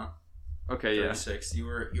Vermont. Okay, 36. Yeah.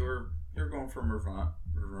 You're going for Vermont.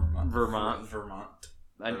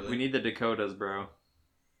 We need the Dakotas, bro.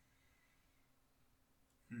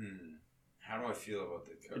 How do I feel about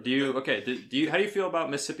the Dakotas? How do you feel about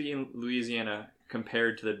Mississippi and Louisiana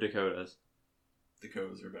compared to the Dakotas?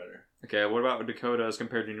 Dakotas are better. Okay, what about Dakotas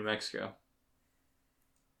compared to New Mexico?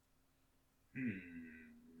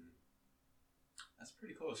 That's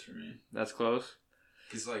pretty close for me. That's close?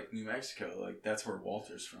 Because, like, New Mexico, like, that's where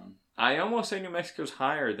Walter's from. I almost say New Mexico's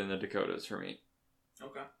higher than the Dakotas for me.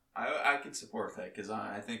 Okay. I can support that, because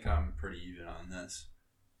I think I'm pretty even on this.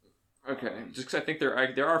 Okay, just because I think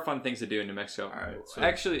there are fun things to do in New Mexico. All right. So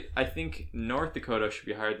actually, I think North Dakota should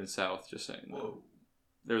be higher than South, just saying. Whoa.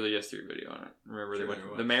 There was a yesterday video on it.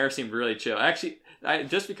 Remember, the mayor seemed really chill. Actually,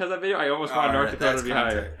 just because of that video, I almost wanted North Dakota to be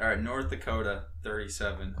higher. All right, North Dakota,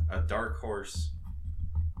 37. A dark horse.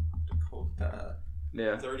 Dakota.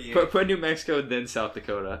 Yeah. 38. Put New Mexico, then South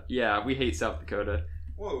Dakota. Yeah, we hate South Dakota.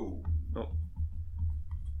 Whoa. Oh.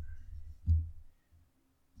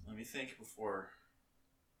 Let me think before.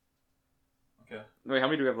 Okay. Wait, how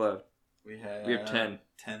many do we have left? We have 10.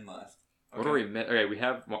 10 left. Okay. What are we? Okay, we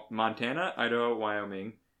have Montana, Idaho,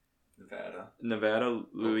 Wyoming, Nevada,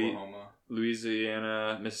 Oklahoma,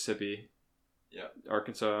 Louisiana, Mississippi. Yeah.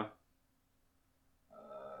 Arkansas.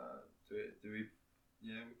 Do we?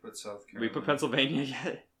 Yeah, we put South Carolina. We put Pennsylvania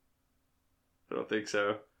yet? I don't think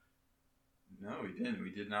so. No, we didn't.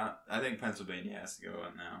 We did not. I think Pennsylvania has to go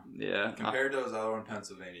on now. Yeah. Compared to those other ones,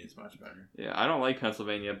 Pennsylvania is much better. Yeah, I don't like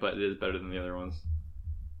Pennsylvania, but it is better than the other ones.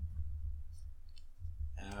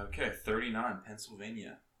 Okay, 39,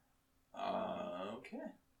 Pennsylvania.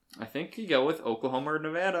 Okay. I think you go with Oklahoma or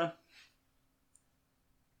Nevada.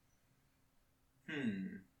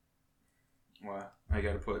 Well, I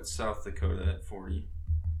gotta put South Dakota at 40.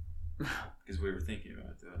 Because we were thinking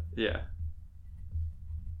about that. Yeah.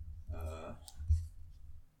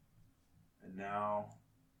 And now...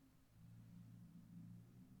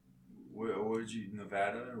 What did you...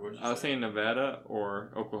 Nevada? Or what did you I was saying Nevada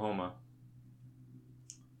or Oklahoma.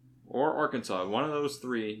 Or Arkansas. One of those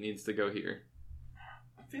three needs to go here.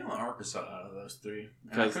 I feeling Arkansas out of those three.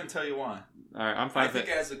 And I 'Cause- couldn't tell you why. All right, I'm fine I with think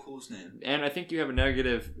it. it has the coolest name. And I think you have a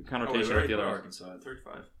negative connotation with the other one. Arkansas at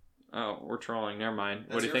 35. Oh, we're trolling. Never mind.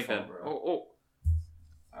 That's What do you your think then? fault, bro.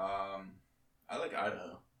 Oh. I like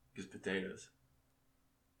Idaho because potatoes.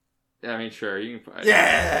 I mean, sure. You can.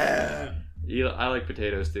 Yeah. I like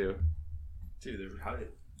potatoes too. Dude, they're probably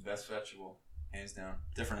the best vegetable, hands down.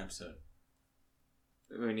 Different episode.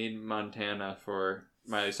 We need Montana for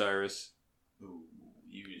Miley Cyrus. Ooh,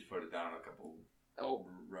 you just put it down a couple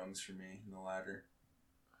rungs for me in the ladder.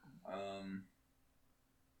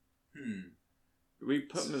 We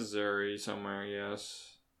put Missouri somewhere,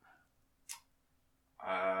 yes.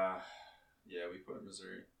 Yeah, we put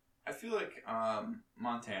Missouri. I feel like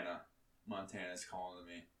Montana's calling to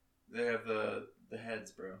me. They have the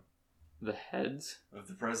heads, bro, The heads? of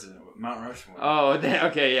the president, Mount Rushmore. Oh,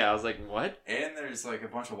 okay, yeah. I was like, what? And there's like a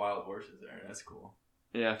bunch of wild horses there. That's cool.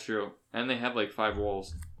 Yeah, true. And they have like 5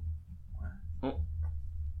 wolves.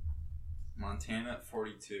 Montana at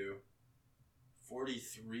 42.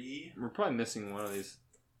 43. We're probably missing one of these.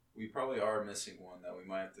 We probably are missing one that we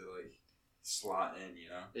might have to like slot in, you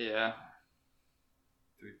know? Yeah.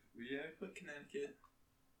 Do we put Connecticut?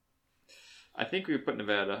 I think we put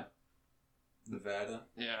Nevada. Nevada?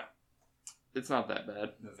 Yeah. It's not that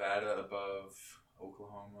bad. Nevada above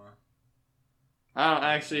Oklahoma. I don't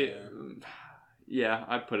actually. Yeah,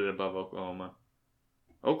 I'd put it above Oklahoma.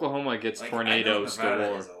 Oklahoma gets Like, tornadoes I know Nevada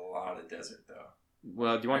galore. is a lot of desert, though.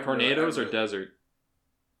 Well, do you want I really- tornadoes I or really- desert?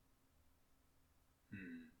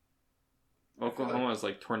 Oklahoma is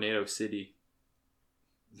like Tornado City.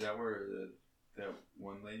 Is that where that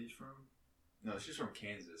one lady's from? No, she's from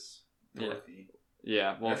Kansas. Yeah. Dorothy.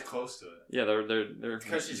 Yeah, well, That's close to it. yeah, they're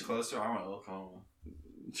Because she's closer, I want Oklahoma.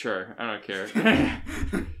 Sure, I don't care.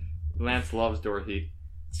 Lance loves Dorothy,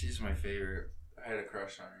 She's my favorite. I had a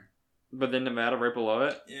crush on her. but then Nevada right below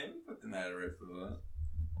it. Yeah, we put the Nevada right below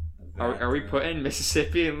that. Are we putting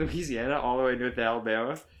Mississippi and Louisiana all the way north to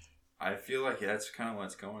Alabama? I feel like that's kind of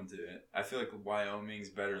what's going to it. I feel like Wyoming's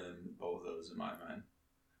better than both of those in my mind.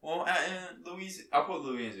 Well, I'll put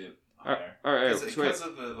Louisiana higher. All right, Because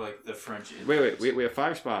of the French. Wait. We have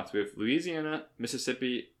 5 spots. We have Louisiana,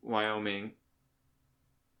 Mississippi, Wyoming.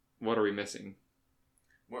 What are we missing?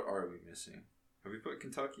 What are we missing? Have we put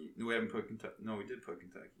Kentucky? No, we haven't put Kentucky. No, we did put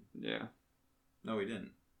Kentucky. Yeah. No, we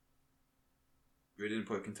didn't. We didn't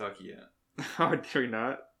put Kentucky yet. Oh, did we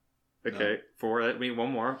not? Okay, 4. I mean,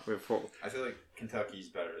 one more. We have 4. I feel like Kentucky's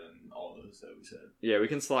better than all those that we said. Yeah, we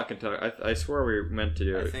can slot Kentucky. I swear we were meant to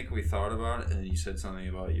do it. I think we thought about it, and you said something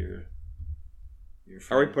about your.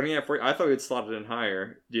 Are we putting it at 40? I thought we'd slot it in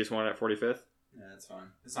higher. Do you just want it at 45th? Yeah, that's fine.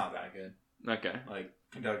 It's not that good. Okay. Like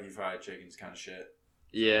Kentucky Fried Chicken's kind of shit.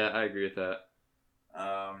 Yeah, I agree with that.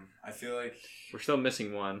 I feel like We're still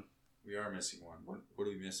missing one. we are missing one. What are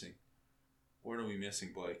we missing? What are we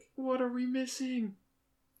missing, Blake? What are we missing?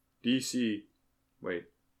 DC. Wait,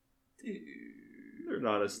 Dude. they're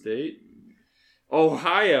not a state.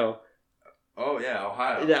 Ohio. Oh yeah,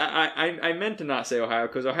 Ohio. Yeah, I meant to not say Ohio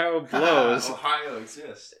because Ohio blows. Ohio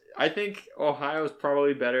exists. I think Ohio is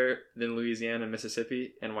probably better than Louisiana,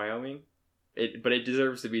 Mississippi, and Wyoming. But it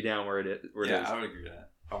deserves to be down where it is. I would agree with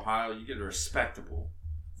that. Ohio, you get a respectable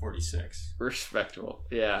 46. Respectable.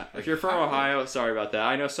 Yeah. Like, If you're from Ohio, sorry about that.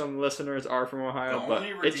 I know some listeners are from Ohio, but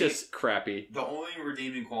it's just crappy. The only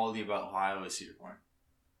redeeming quality about Ohio is Cedar Point.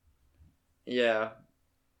 Yeah.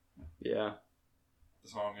 Yeah.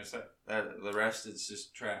 That's all I'm gonna say. The rest is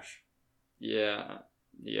just trash. Yeah.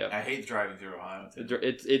 Yeah. I hate driving through Ohio. Too.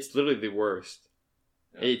 It's literally the worst.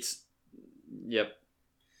 Yeah. It's. Yep.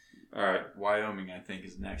 All right. Wyoming, I think,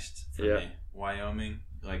 is next for Yeah. me. Wyoming,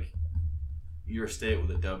 like, you're a state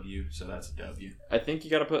with a W, so that's a W. I think you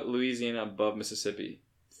got to put Louisiana above Mississippi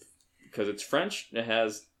because it's French. It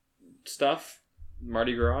has stuff,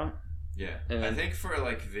 Mardi Gras. Yeah. And I think for,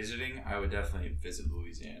 like, visiting, I would definitely visit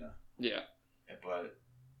Louisiana. Yeah. But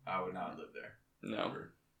I would not live there. No.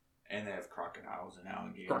 Ever. And they have crocodiles and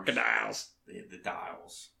alligators. Crocodiles. They have the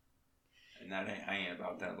dials. And that I ain't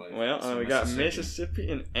about that life. Well, So we got Mississippi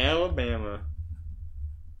and Alabama.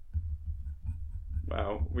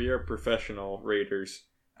 Wow, we are professional raiders.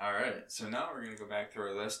 All right, so now we're gonna go back to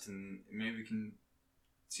our list and maybe we can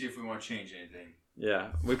see if we want to change anything.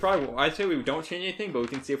 Yeah, I'd say we don't change anything, but we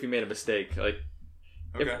can see if we made a mistake. Like,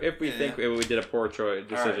 Okay. if we think we did a poor choice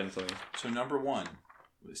decision, right. something. So number 1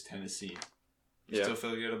 was Tennessee. You Yeah. still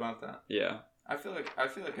feel good about that? Yeah, I feel like I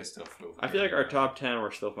still feel. I feel like our top 10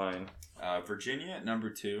 were still fine. Virginia at number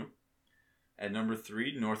 2. At number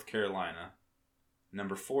 3, North Carolina.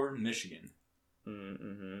 Number 4, Michigan.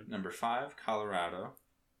 Mm-hmm. Number 5, Colorado.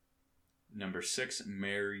 Number 6,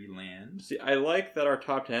 Maryland. See, I like that our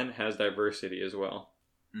top 10 has diversity as well.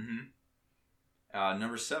 Mm-hmm.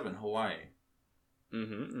 Number 7, Hawaii.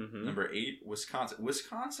 Mm-hmm. Number 8, Wisconsin.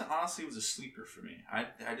 Wisconsin honestly was a sleeper for me. I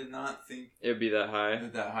did not think it would be that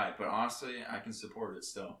high. But honestly, I can support it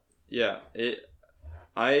still. Yeah,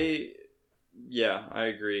 I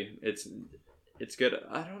agree. It's good.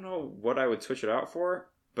 I don't know what I would switch it out for,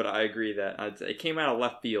 but I agree that it came out of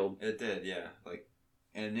left field. It did, yeah.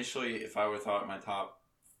 And initially, if I would have thought my top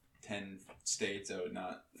 10 states, I would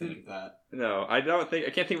not think that. No, I can't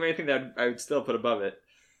think of anything that I would still put above it.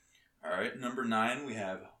 All right, number 9, we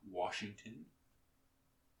have Washington.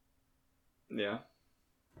 Yeah.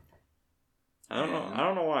 I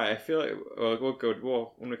don't know why. I feel like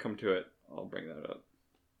when we come to it, I'll bring that up.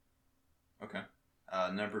 Okay.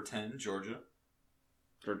 Number 10, Georgia.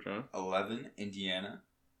 11, Indiana.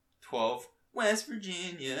 12, West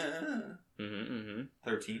Virginia.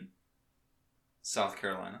 13, South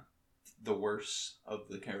Carolina. The worst of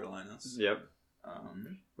the Carolinas. Yep.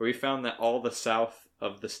 We found that all the south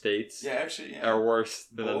of the states are worse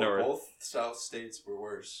than the north. Both south states were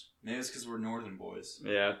worse. Maybe it's because we're northern boys.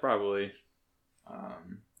 Yeah, probably.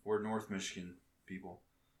 We're North Michigan people.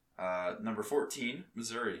 Number 14,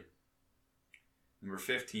 Missouri. Number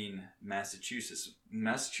 15, Massachusetts.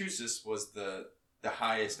 Massachusetts was the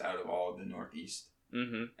highest out of all of the Northeast.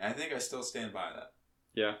 Mm-hmm. And I think I still stand by that.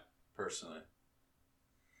 Yeah. Personally.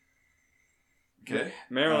 Okay.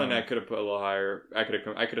 Maryland, I could have put a little higher. I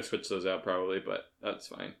could have switched those out probably, but that's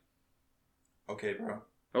fine. Okay, bro.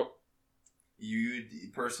 Oh. You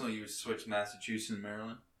would switch Massachusetts and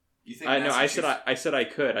Maryland? You think? No, I said I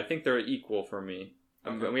could. I think they're equal for me.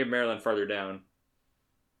 Okay. We have Maryland farther down.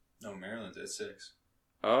 No, Maryland's at 6.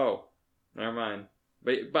 Oh, never mind.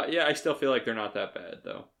 But yeah, I still feel like they're not that bad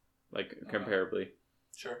though, comparably.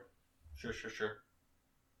 Sure.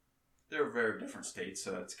 They're very different states,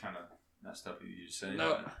 so that's kind of messed up of you to say.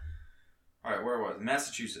 No. All right, where was it?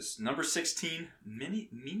 Massachusetts? Number 16,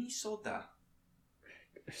 Minnesota.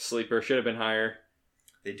 Sleeper should have been higher.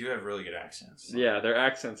 They do have really good accents. Yeah, their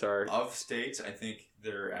accents are of states. I think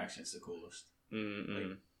their accent's the coolest.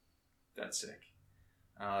 Mm-mm. That's sick.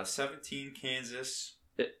 17, Kansas.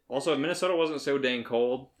 Also, if Minnesota wasn't so dang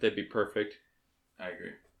cold, they'd be perfect. I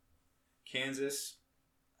agree. Kansas.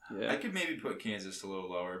 Yeah. I could maybe put Kansas a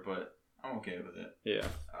little lower, but I'm okay with it. Yeah.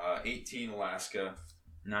 18, Alaska.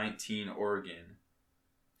 19, Oregon.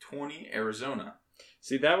 20, Arizona.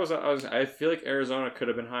 See, I feel like Arizona could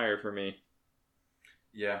have been higher for me.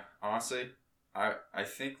 Yeah, honestly, I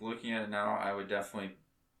think looking at it now, I would definitely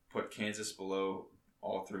put Kansas below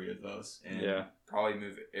all 3 of those, and probably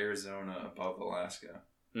move Arizona above Alaska.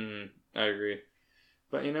 I agree.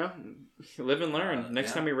 But live and learn.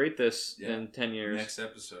 Next time we rate this in 10 years. Next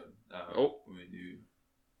episode, we do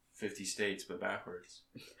 50 states, but backwards.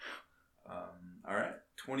 All right,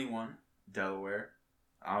 21, Delaware.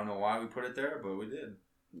 I don't know why we put it there, but we did.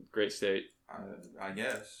 Great state. I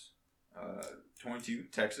guess. 22,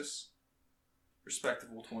 Texas.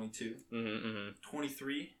 Respectable 22.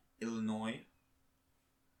 23, Illinois.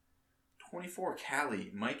 24,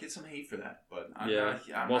 Cali. Might get some hate for that, but I'm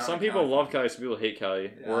not some people love Cali, some people hate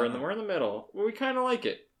Cali. Yeah, we're in the middle. Well, we kind of like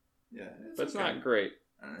it. Yeah, but it's not great.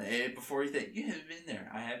 Hey, before you think you haven't been there,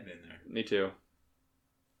 I have been there. Me too.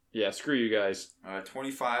 Yeah, screw you guys.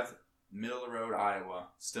 25, middle of the road, Iowa.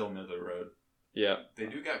 Still middle of the road. Yeah. They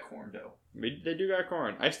do got corn though. They do got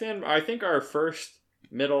corn. I think our first,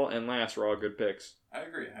 middle, and last were all good picks. I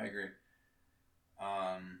agree.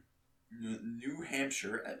 New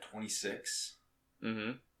Hampshire at 26.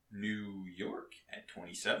 New York at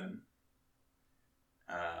 27.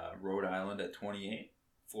 Rhode Island at 28.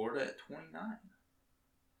 Florida at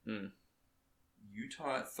 29.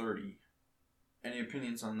 Utah at 30. Any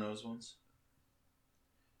opinions on those ones?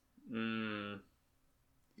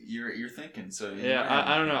 You're thinking, so... Yeah,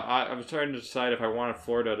 I don't know. I was trying to decide if I wanted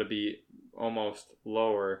Florida to be almost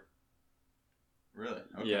lower. Really?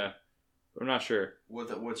 Okay. Yeah. I'm not sure.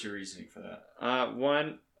 What's your reasoning for that?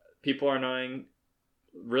 One, people are annoying.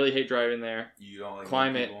 Really hate driving there. You don't like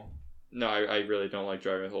climate. Old people? No, I really don't like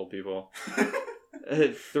driving with old people.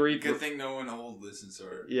 3. Good thing no one old listens to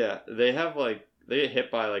her. Yeah, they get hit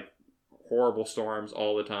by horrible storms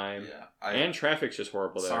all the time. Yeah, and traffic's just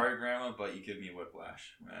horrible there. Sorry, Grandma, but you give me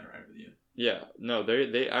whiplash when I ride with you. Yeah, no,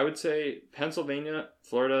 they. I would say Pennsylvania,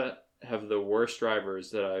 Florida have the worst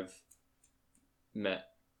drivers that I've met.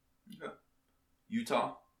 Okay.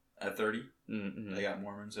 Utah at 30. Mm-hmm. They got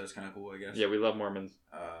Mormons. That's kind of cool, I guess. Yeah, we love Mormons.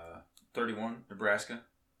 31, Nebraska.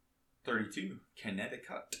 32,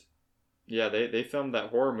 Connecticut. Yeah, they filmed that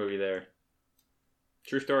horror movie there.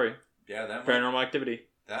 True story. Yeah, that Paranormal Activity.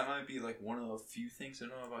 that might be like one of the few things I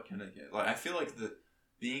know about Connecticut. Like I feel like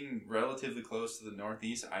being relatively close to the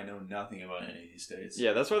Northeast, I know nothing about any of these states.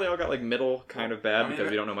 Yeah, that's why they all got like middle kind of bad because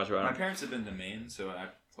we don't know much about my them. parents have been to Maine, so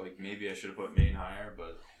maybe I should have put Maine higher,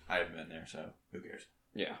 but I haven't been there, so who cares?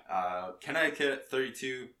 Yeah. Connecticut at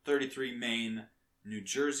 32, 33 Maine, New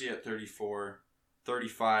Jersey at 34,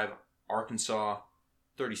 35 Arkansas,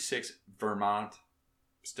 36 Vermont.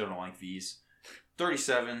 Still don't like these.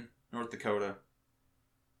 37 North Dakota.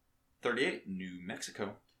 38 New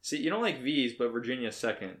Mexico. See, you don't like V's, but Virginia's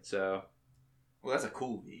second, so. Well, that's a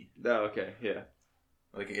cool V. Oh, okay, yeah.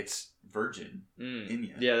 Like it's Virgin.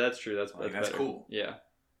 India. Yeah, that's true. That's that's cool. Yeah.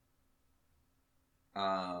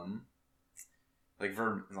 Like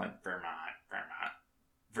Vermont.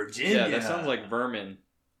 Virginia. Yeah, that sounds like vermin.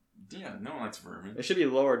 Yeah, no one likes vermin. It should be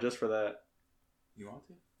lower just for that. You want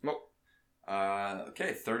to? Nope.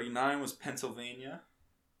 Okay, 39 was Pennsylvania.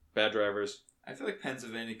 Bad drivers. I feel like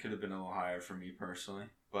Pennsylvania could have been a little higher for me personally,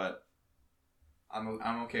 but I'm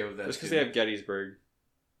okay with that. Just because they have Gettysburg.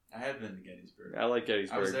 I had been to Gettysburg. I like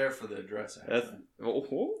Gettysburg. I was there for the address, actually.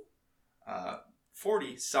 That's...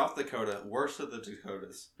 40, South Dakota, worst of the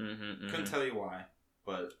Dakotas. Couldn't tell you why,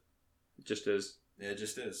 but... It just is. It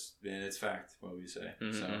just is. And it's fact, what we say.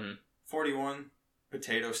 Mm-hmm, so, 41,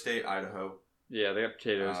 Potato State, Idaho. Yeah, they got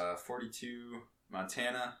potatoes. 42,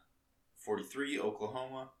 Montana. 43,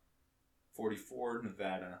 Oklahoma. 44,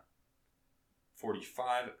 Nevada.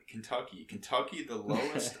 45, Kentucky. Kentucky, the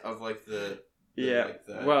lowest of like the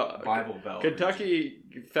Bible Belt. Kentucky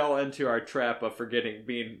fell into our trap of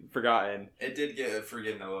being forgotten. It did get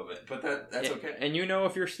forgotten a little bit, but that's okay. And you know,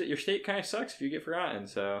 if your state kind of sucks if you get forgotten.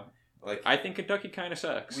 So, like, I think Kentucky kind of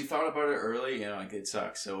sucks. We thought about it early, and like it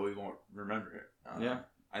sucks, so we won't remember it. Yeah,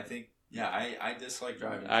 I think. Yeah, I dislike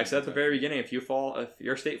driving. I said at the very beginning, if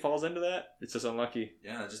your state falls into that, it's just unlucky.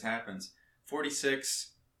 Yeah, it just happens.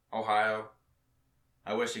 46, Ohio.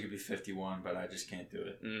 I wish it could be 51, but I just can't do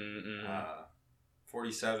it.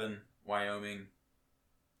 47, Wyoming.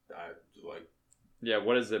 Yeah,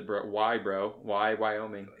 what is it, bro? Why, bro? Why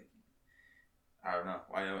Wyoming? I don't know.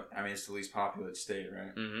 Wyoming. I mean, it's the least populous state,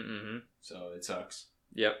 right? So it sucks.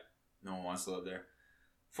 Yep. No one wants to live there.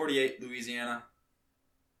 48, Louisiana.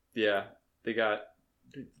 Yeah, they got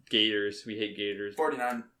gators. We hate gators.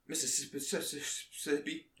 49,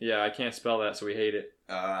 Mississippi. Yeah, I can't spell that, so we hate it.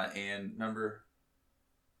 And number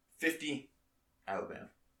 50, Alabama.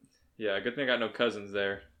 Yeah, good thing I got no cousins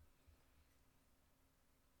there.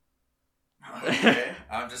 Okay,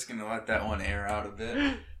 I'm just going to let that one air out a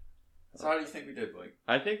bit. So how do you think we did, Blake?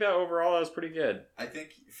 I think that overall that was pretty good. I think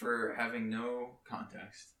for having no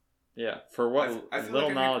context. Yeah, for what I feel little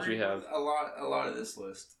like knowledge we have. A lot of this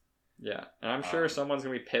list. Yeah, and I'm sure someone's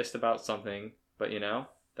going to be pissed about something, but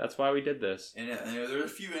that's why we did this. And there are a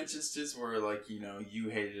few instances where, like, you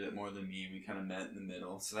hated it more than me, and we kind of met in the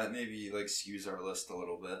middle. So that maybe, like, skews our list a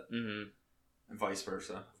little bit. And vice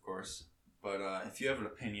versa, of course. But if you have an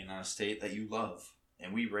opinion on a state that you love,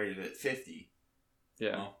 and we rated it 50,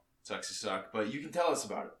 well, sucks to suck. But you can tell us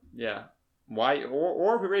about it. Yeah. Why?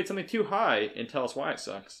 Or if we rate something too high and tell us why it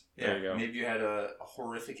sucks. Yeah, there you go. Maybe you had a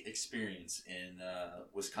horrific experience in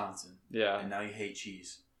Wisconsin. Yeah. And now you hate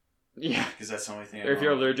cheese. Yeah, because that's the only thing. Or if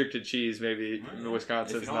you're allergic to cheese, maybe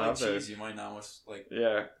Wisconsin's not up there. Cheese, you might not like.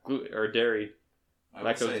 Yeah, or dairy. I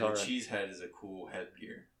would say the cheese head is a cool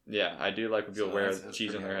headgear. Yeah, I do like when people wear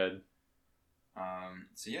cheese on their head.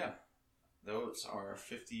 So yeah, those are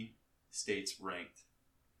 50 states ranked.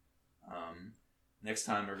 Next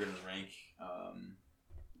time we're gonna rank.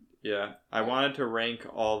 Yeah, I wanted to rank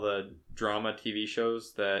all the drama TV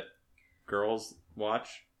shows that girls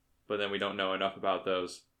watch, but then we don't know enough about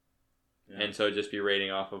those. Yeah. And so just be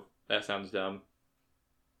rating off of that sounds dumb.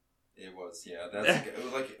 It was, yeah. That's it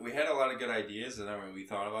was like we had a lot of good ideas, and then when we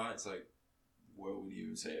thought about it, it's like, what would you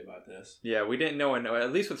even say about this? Yeah, we didn't know.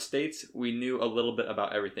 At least with states, we knew a little bit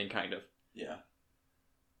about everything, kind of. Yeah.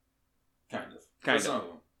 Kind of. Some of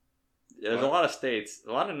them. Yeah, there's a lot of states,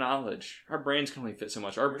 a lot of knowledge. Our brains can only fit so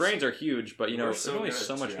much. Our brains are huge, but there's only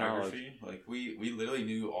so much knowledge. Like we literally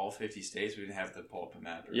knew all 50 states. We didn't have to pull up a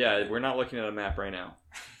map. Yeah, we're not looking at a map right now.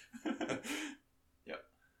 Yep.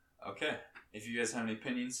 Okay. If you guys have any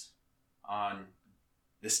opinions on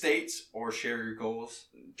the states or share your goals,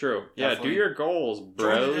 true. Yeah, do your goals,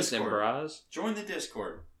 bros and bras. Join the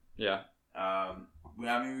Discord. Yeah. I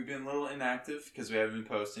mean, we've been a little inactive because we haven't been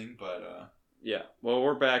posting, but yeah. Well,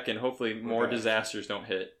 we're back, and hopefully more disasters don't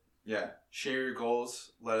hit. Yeah. Share your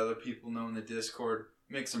goals. Let other people know in the Discord.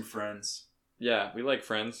 Make some friends. Yeah, we like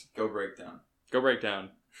friends. Go breakdown. Go breakdown.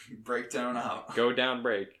 Breakdown out. Go down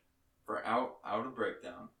break. For out of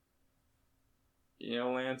breakdown.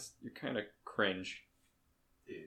 Lance, you're kind of cringe.